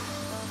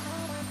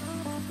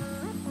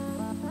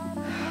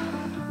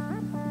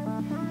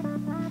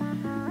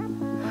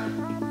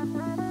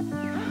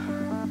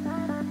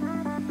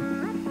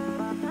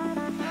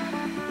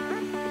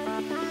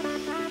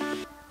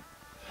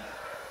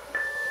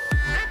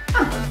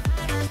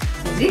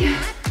 Easy.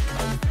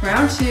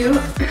 Round 2.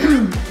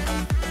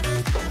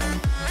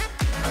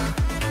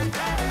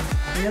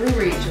 Really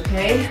reach,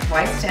 okay?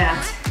 Wide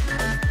stance.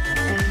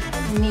 And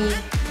knee.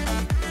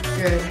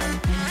 Good.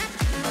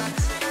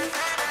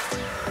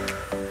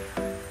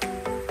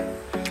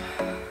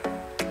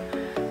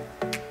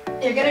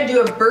 You're gonna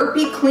do a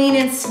burpee clean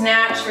and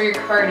snatch for your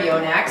cardio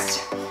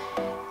next.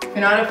 If you're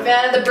not a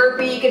fan of the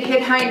burpee, you could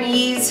hit high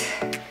knees.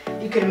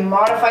 You could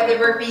modify the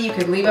burpee, you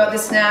could leave out the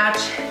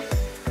snatch.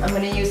 I'm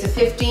gonna use a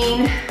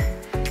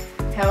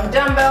 15-pound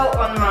dumbbell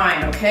on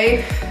mine,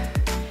 okay?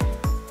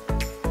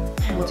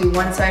 And we'll do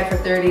one side for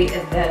 30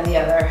 and then the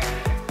other.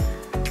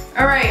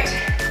 All right.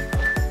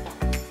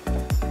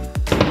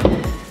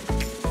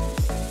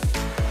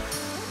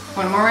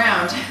 One more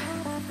round. I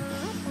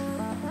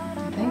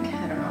think,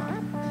 I don't know.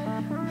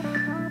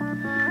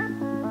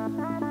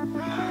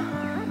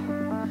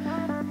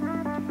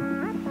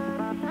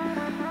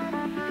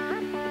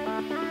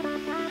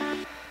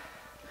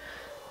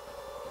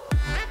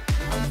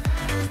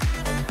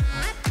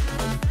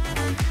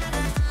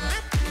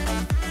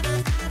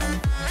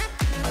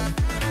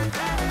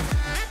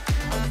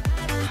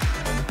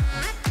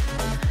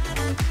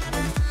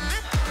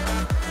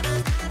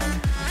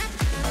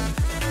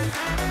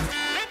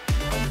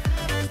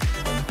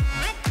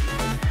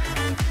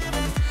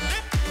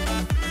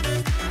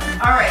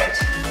 All right,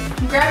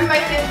 I'm grabbing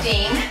my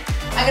 15.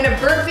 I'm gonna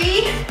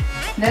burpee,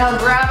 then I'll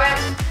grab it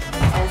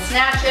and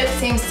snatch it,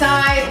 same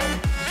side,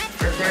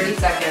 for 30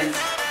 seconds.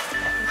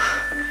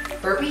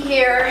 Burpee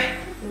here,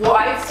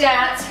 wide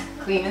stance,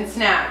 clean and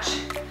snatch.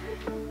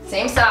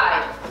 Same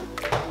side.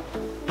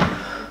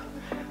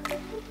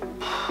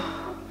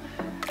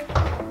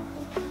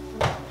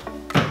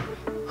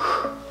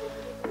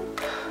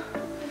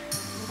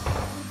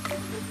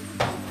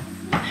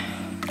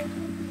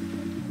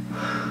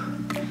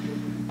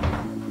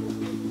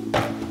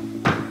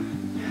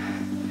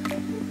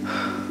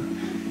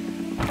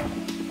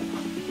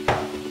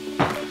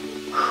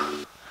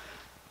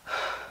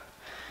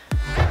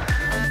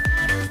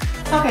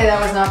 Okay,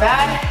 that was not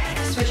bad.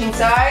 Switching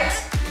sides. I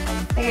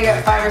think I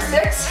got 5 or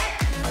 6.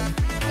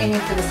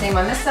 Aiming for the same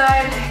on this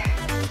side.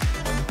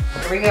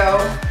 Here we go.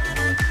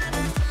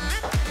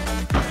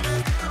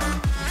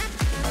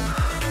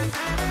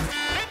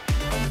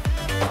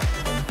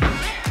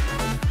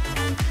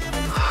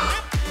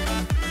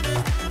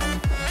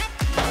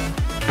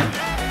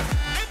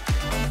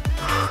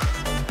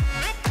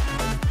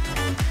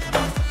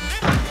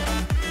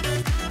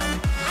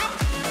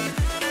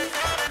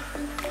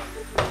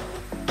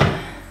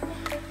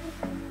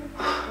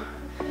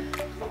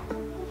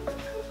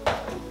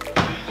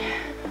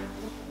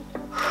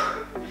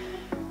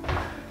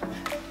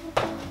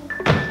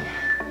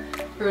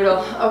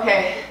 Brutal.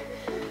 Okay,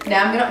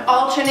 now I'm gonna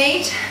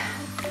alternate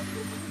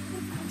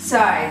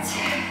sides.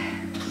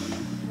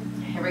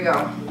 Here we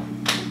go.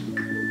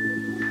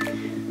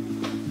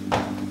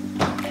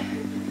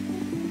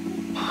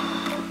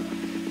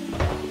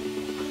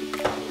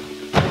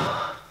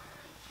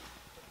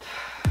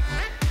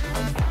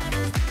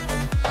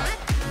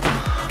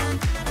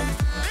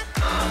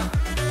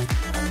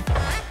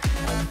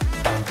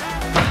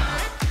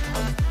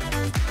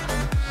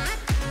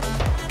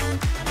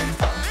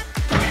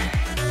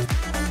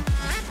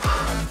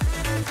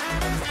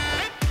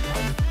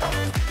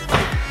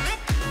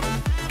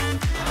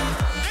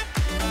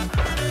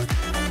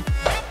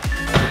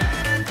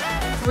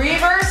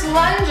 Reverse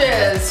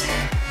lunges.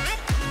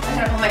 I'm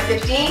gonna pull my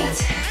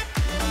 15s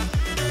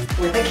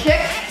with a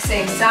kick,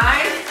 same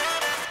side.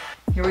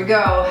 Here we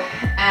go,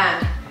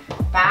 and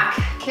back,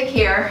 kick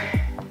here.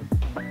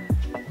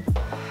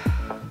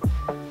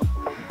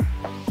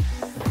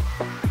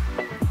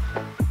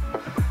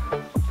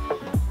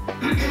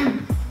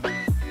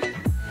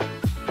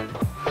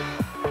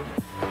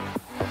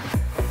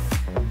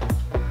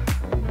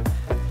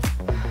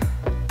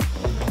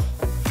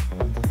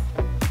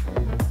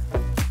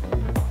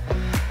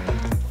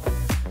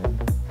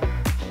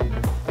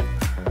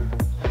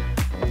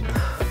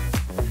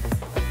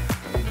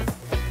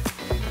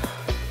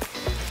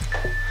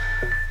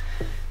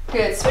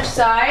 Good, switch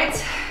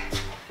sides.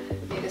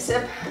 Need a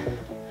sip.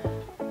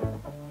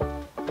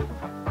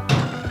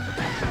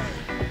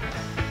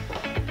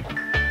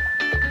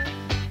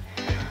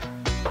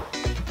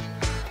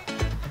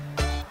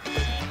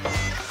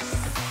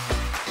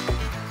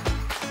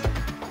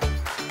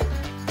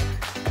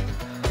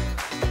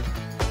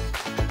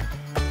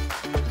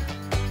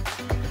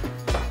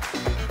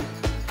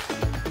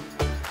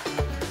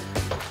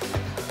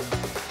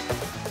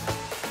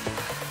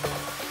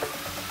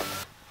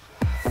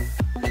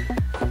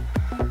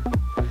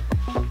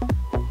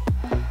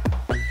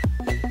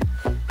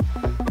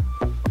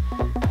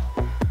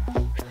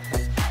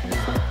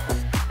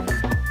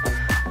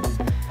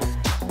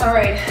 All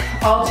right,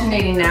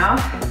 Alternating now.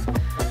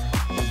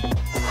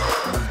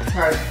 It's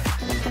hard.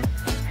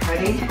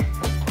 Ready?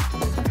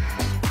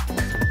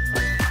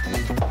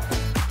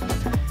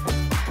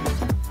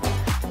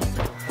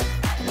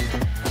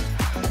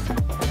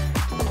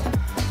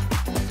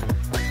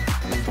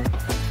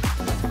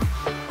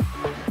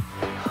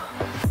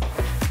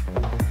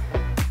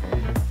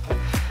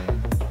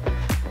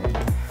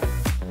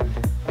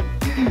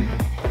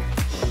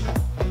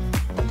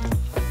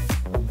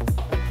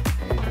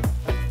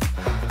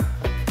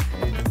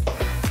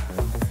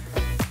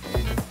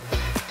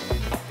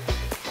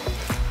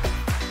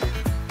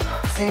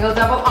 Single,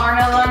 double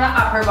Arnold on the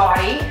upper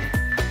body.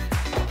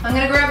 I'm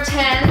gonna grab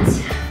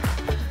 10s.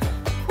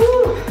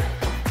 Woo.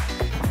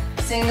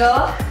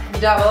 Single,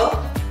 double,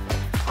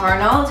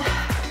 Arnold.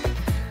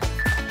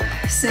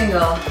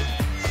 Single,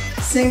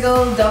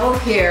 single, double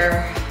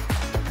here.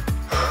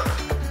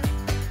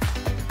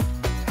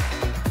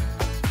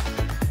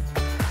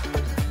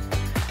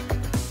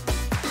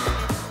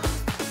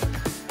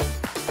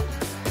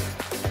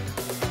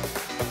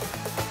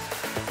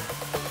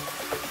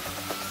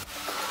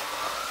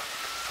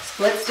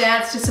 Split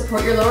stance to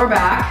support your lower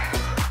back.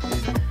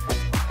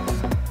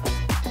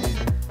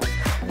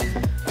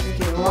 You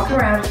can walk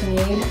around if you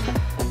need.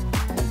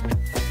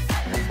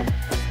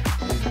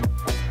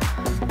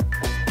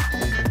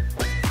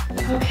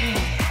 Okay.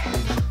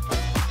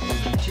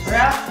 Get your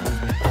breath.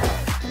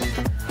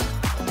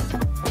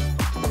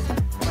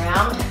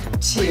 Round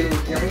 2.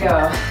 Here we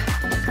go.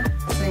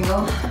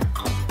 Single,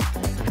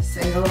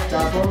 single,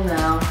 double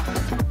now.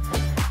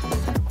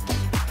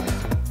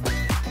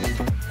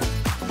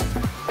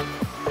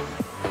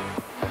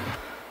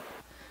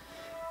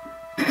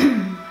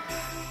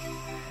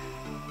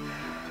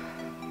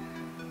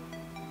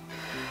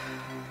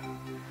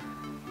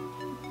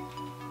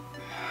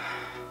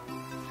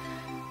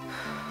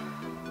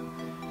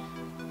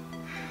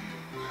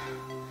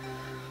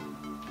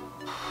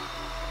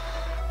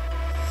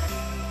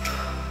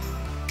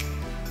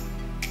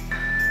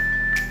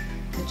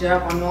 Good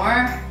job, one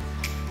more.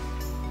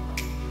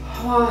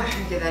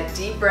 Oh, get that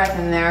deep breath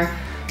in there.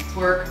 Let's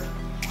work.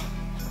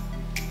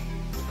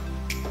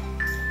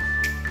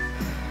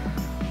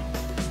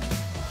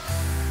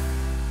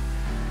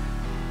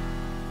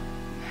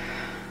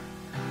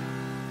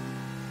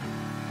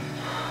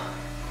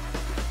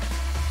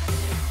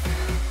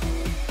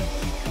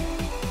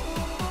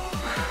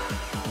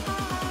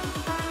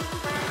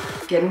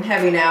 Getting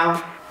heavy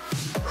now.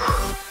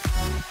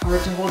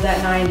 Hard to hold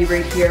that 90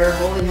 right here.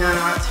 Holy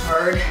hell, it's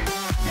hard.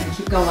 And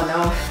keep going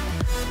though.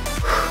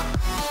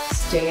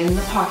 Stay in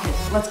the pocket.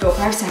 Let's go,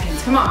 5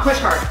 seconds. Come on, push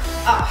hard.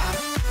 Up.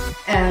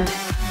 And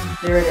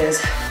there it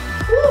is.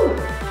 Woo.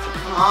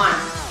 Come on.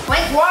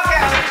 Plank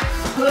walkout.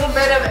 A little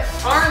bit of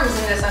arms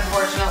in this,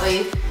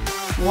 unfortunately.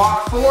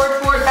 Walk forward,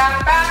 forward,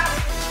 back, back.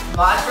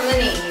 Mod from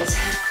the knees.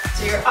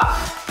 So you're up,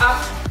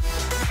 up,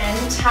 and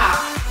tap.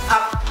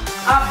 Up,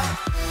 up.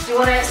 You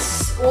want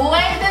to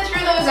lengthen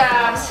through those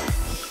abs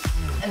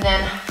and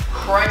then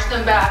crunch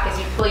them back as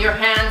you pull your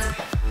hands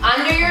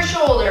under your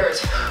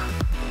shoulders.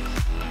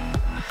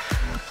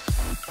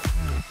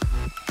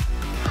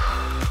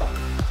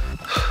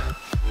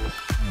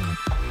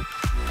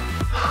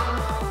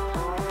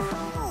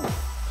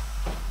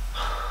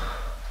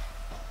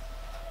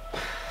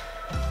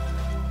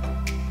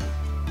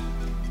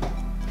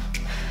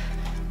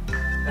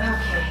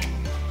 Okay.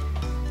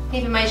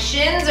 Even my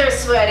shins are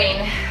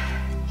sweating.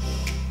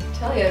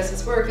 Tell you, this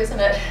is work, isn't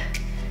it?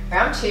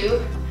 Round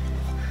 2.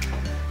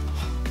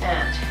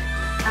 And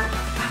up,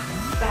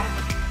 up, back,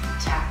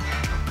 tap.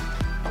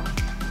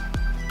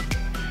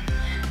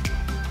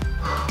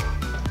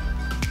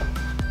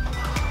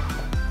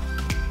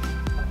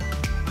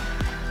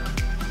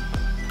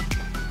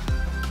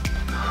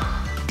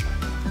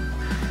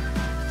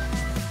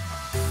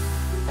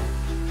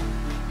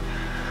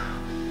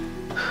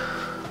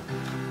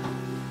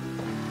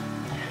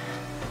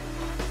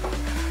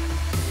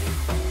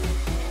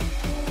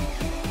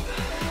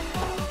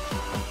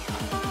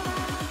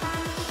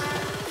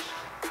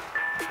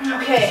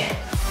 Okay,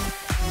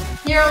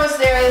 you're almost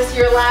there. This is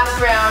your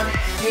last round.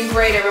 Doing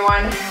great,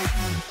 everyone.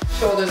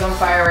 Shoulders on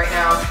fire right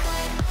now.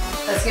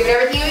 Let's give it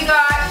everything we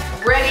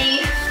got.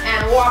 Ready,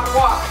 and walk,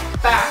 walk,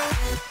 back,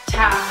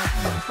 tap.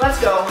 Let's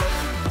go.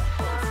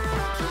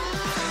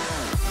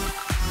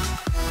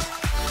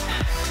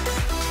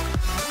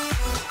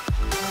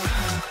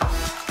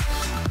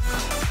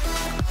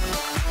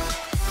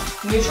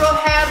 Neutral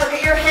head, look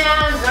at your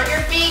hands, not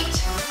your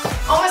feet.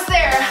 Almost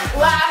there,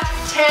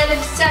 last 10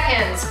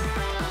 seconds.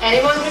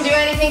 Anyone can do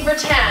anything for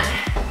 10.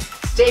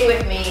 Stay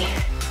with me.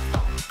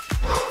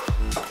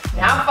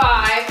 Now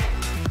 5,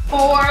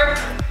 4,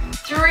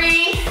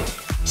 3,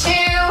 2,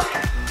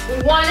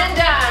 1 and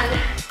done.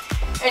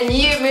 And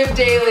you move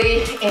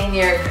daily in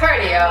your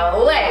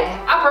cardio, leg,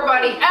 upper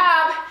body,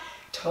 ab,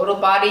 total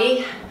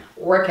body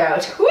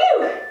workout. Woo!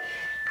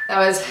 That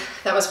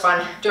was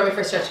fun. Join me for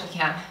a stretch if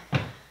you can.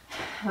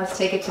 Let's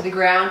take it to the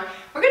ground.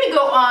 We're gonna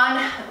go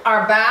on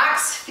our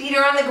backs, feet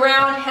are on the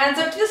ground, hands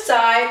up to the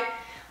side.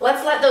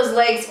 Let's let those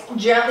legs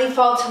gently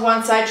fall to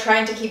one side,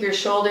 trying to keep your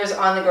shoulders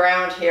on the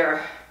ground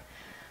here.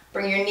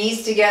 Bring your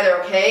knees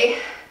together, okay?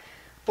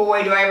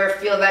 Boy, do I ever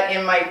feel that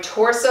in my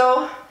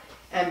torso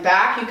and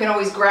back. You can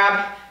always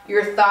grab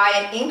your thigh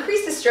and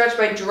increase the stretch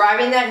by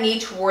driving that knee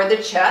toward the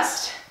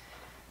chest.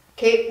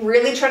 Okay,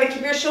 really try to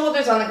keep your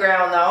shoulders on the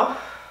ground though.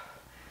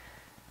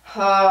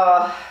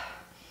 Oh,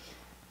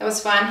 that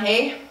was fun,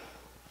 hey?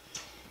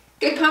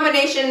 Good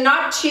combination,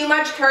 not too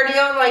much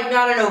cardio, like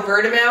not an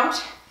overt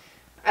amount.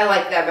 I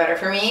like that better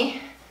for me.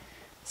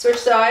 Switch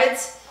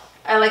sides.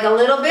 I like a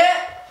little bit,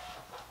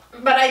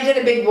 but I did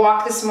a big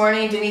walk this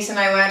morning. Denise and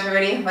I went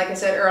already, like I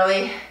said,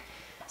 early.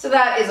 So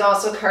that is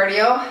also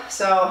cardio.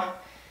 So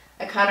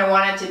I kind of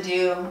wanted to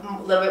do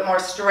a little bit more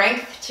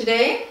strength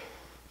today,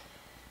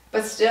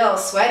 but still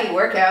sweaty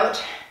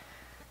workout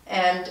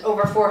and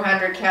over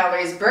 400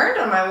 calories burned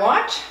on my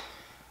watch.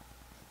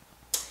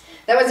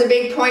 That was a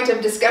big point of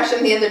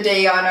discussion the other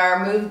day on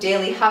our Move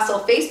Daily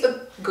Hustle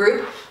Facebook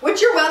group, which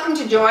you're welcome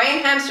to join.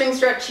 Hamstring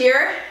stretch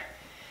here.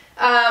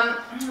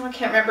 I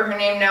can't remember her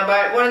name now,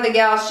 but one of the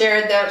gals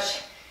shared that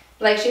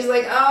she's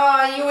like,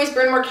 oh, you always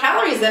burn more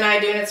calories than I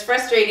do, and it's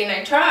frustrating.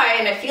 I try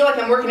and I feel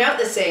like I'm working out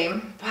the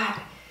same, but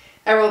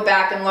I wrote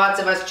back and lots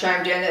of us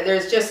chimed in that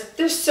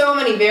there's so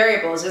many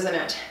variables, isn't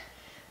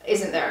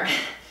there?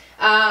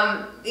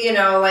 You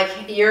know,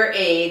 like your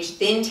age,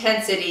 the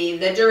intensity,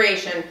 the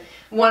duration.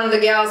 One of the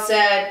gals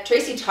said,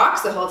 Tracy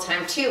talks the whole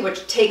time too,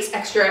 which takes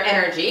extra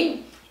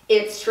energy.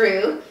 It's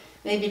true.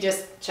 Maybe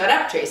just shut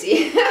up,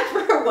 Tracy,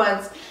 for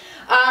once.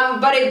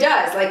 But it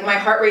does, like my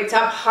heart rate's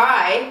up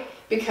high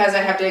because I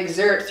have to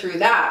exert through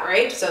that,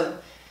 right? So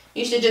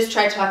you should just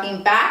try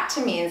talking back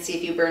to me and see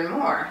if you burn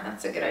more.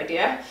 That's a good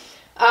idea.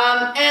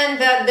 And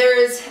that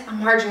there's a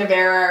margin of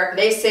error.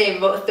 They say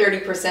about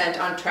 30%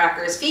 on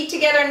trackers. Feet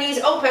together, knees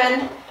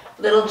open.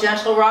 Little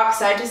gentle rock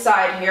side to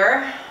side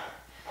here.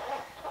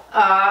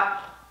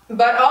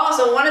 But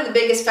also one of the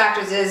biggest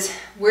factors is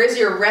where's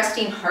your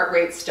resting heart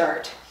rate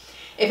start?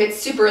 If it's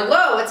super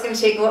low, it's going to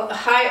take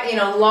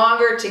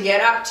longer to get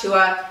up to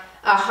a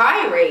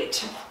high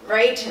rate,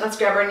 right? Let's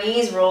grab our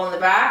knees, roll in the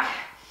back.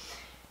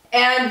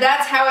 And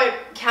that's how it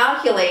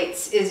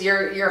calculates is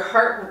your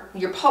heart,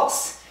 your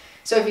pulse.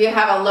 So if you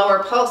have a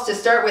lower pulse to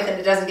start with and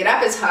it doesn't get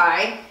up as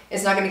high,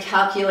 it's not going to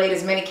calculate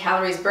as many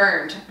calories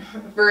burned.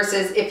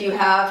 Versus if you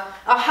have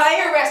a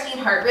higher resting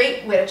heart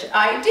rate, which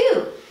I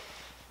do.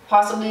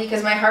 Possibly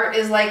because my heart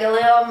is like a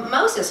little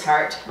mouse's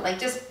heart. Like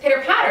just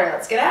pitter patter,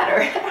 let's get at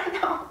her. I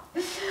don't know.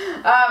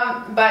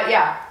 But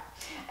yeah.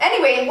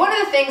 Anyway, one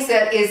of the things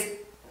that is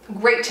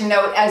great to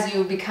note as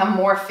you become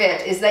more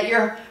fit is that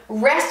your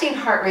resting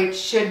heart rate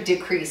should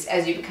decrease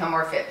as you become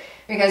more fit.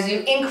 Because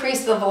you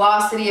increase the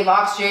velocity of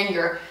oxygen,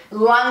 your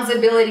lungs'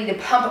 ability to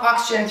pump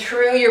oxygen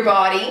through your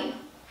body,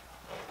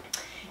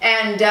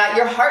 and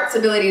your heart's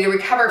ability to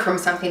recover from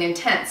something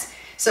intense.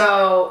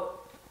 So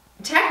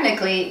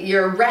technically,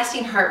 your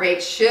resting heart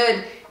rate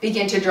should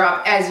begin to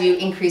drop as you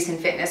increase in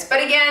fitness.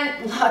 But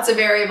again, lots of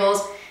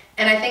variables.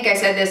 And I think I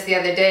said this the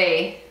other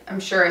day. I'm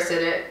sure I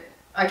said it.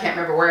 I can't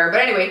remember where. But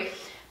anyway,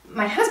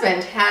 my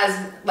husband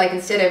has, like,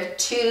 instead of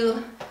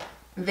 2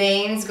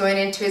 veins going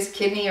into his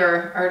kidney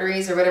or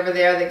arteries or whatever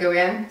they are that go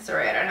in.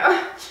 Sorry, I don't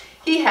know.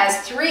 He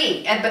has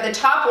 3, but the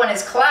top one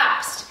is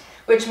collapsed,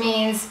 which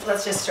means,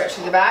 let's just stretch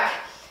through the back,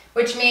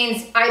 which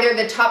means either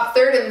the top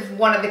third of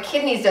one of the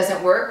kidneys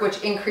doesn't work,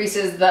 which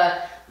increases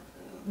the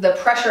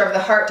pressure of the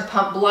heart to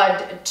pump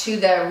blood to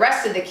the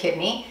rest of the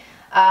kidney,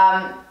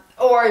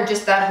 or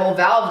just that whole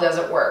valve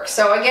doesn't work.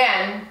 So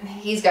again,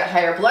 he's got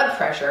higher blood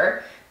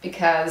pressure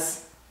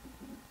because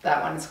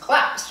that one is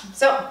collapsed.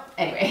 So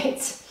anyway,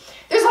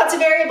 there's lots of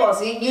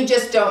variables. You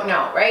just don't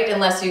know, right?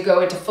 Unless you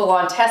go into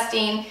full-on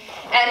testing.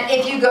 And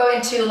if you go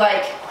into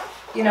like,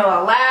 a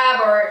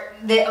lab or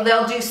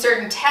they'll do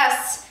certain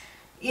tests,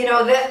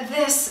 that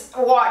this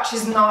watch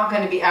is not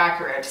going to be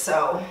accurate.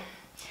 So,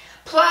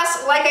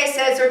 plus, like I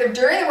said, sort of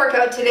during the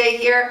workout today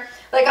here,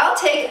 like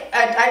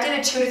I did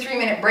a 2 to 3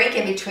 minute break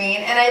in between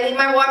and I leave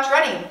my watch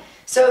running.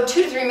 So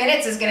 2 to 3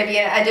 minutes is going to be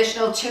an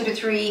additional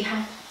 20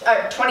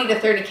 to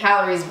 30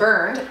 calories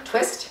burned.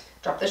 Twist,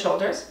 drop the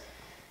shoulders.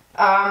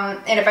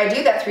 And if I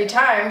do that 3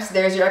 times,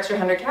 there's your extra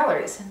 100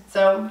 calories.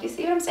 So do you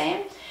see what I'm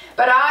saying?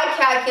 But I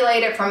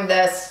calculate it from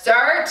the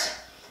start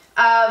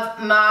of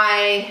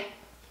my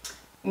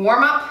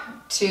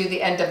warm-up to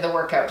the end of the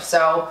workout.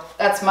 So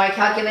that's my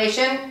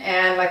calculation.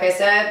 And like I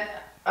said,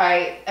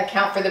 I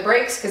account for the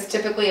breaks because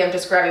typically I'm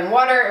just grabbing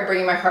water and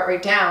bringing my heart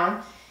rate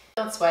down.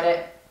 Don't sweat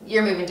it.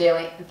 You're moving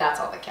daily. That's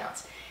all that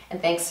counts. And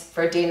thanks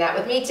for doing that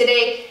with me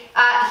today.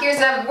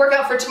 Here's a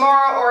workout for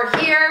tomorrow or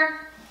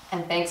here.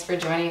 And thanks for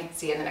joining.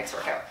 See you in the next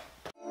workout.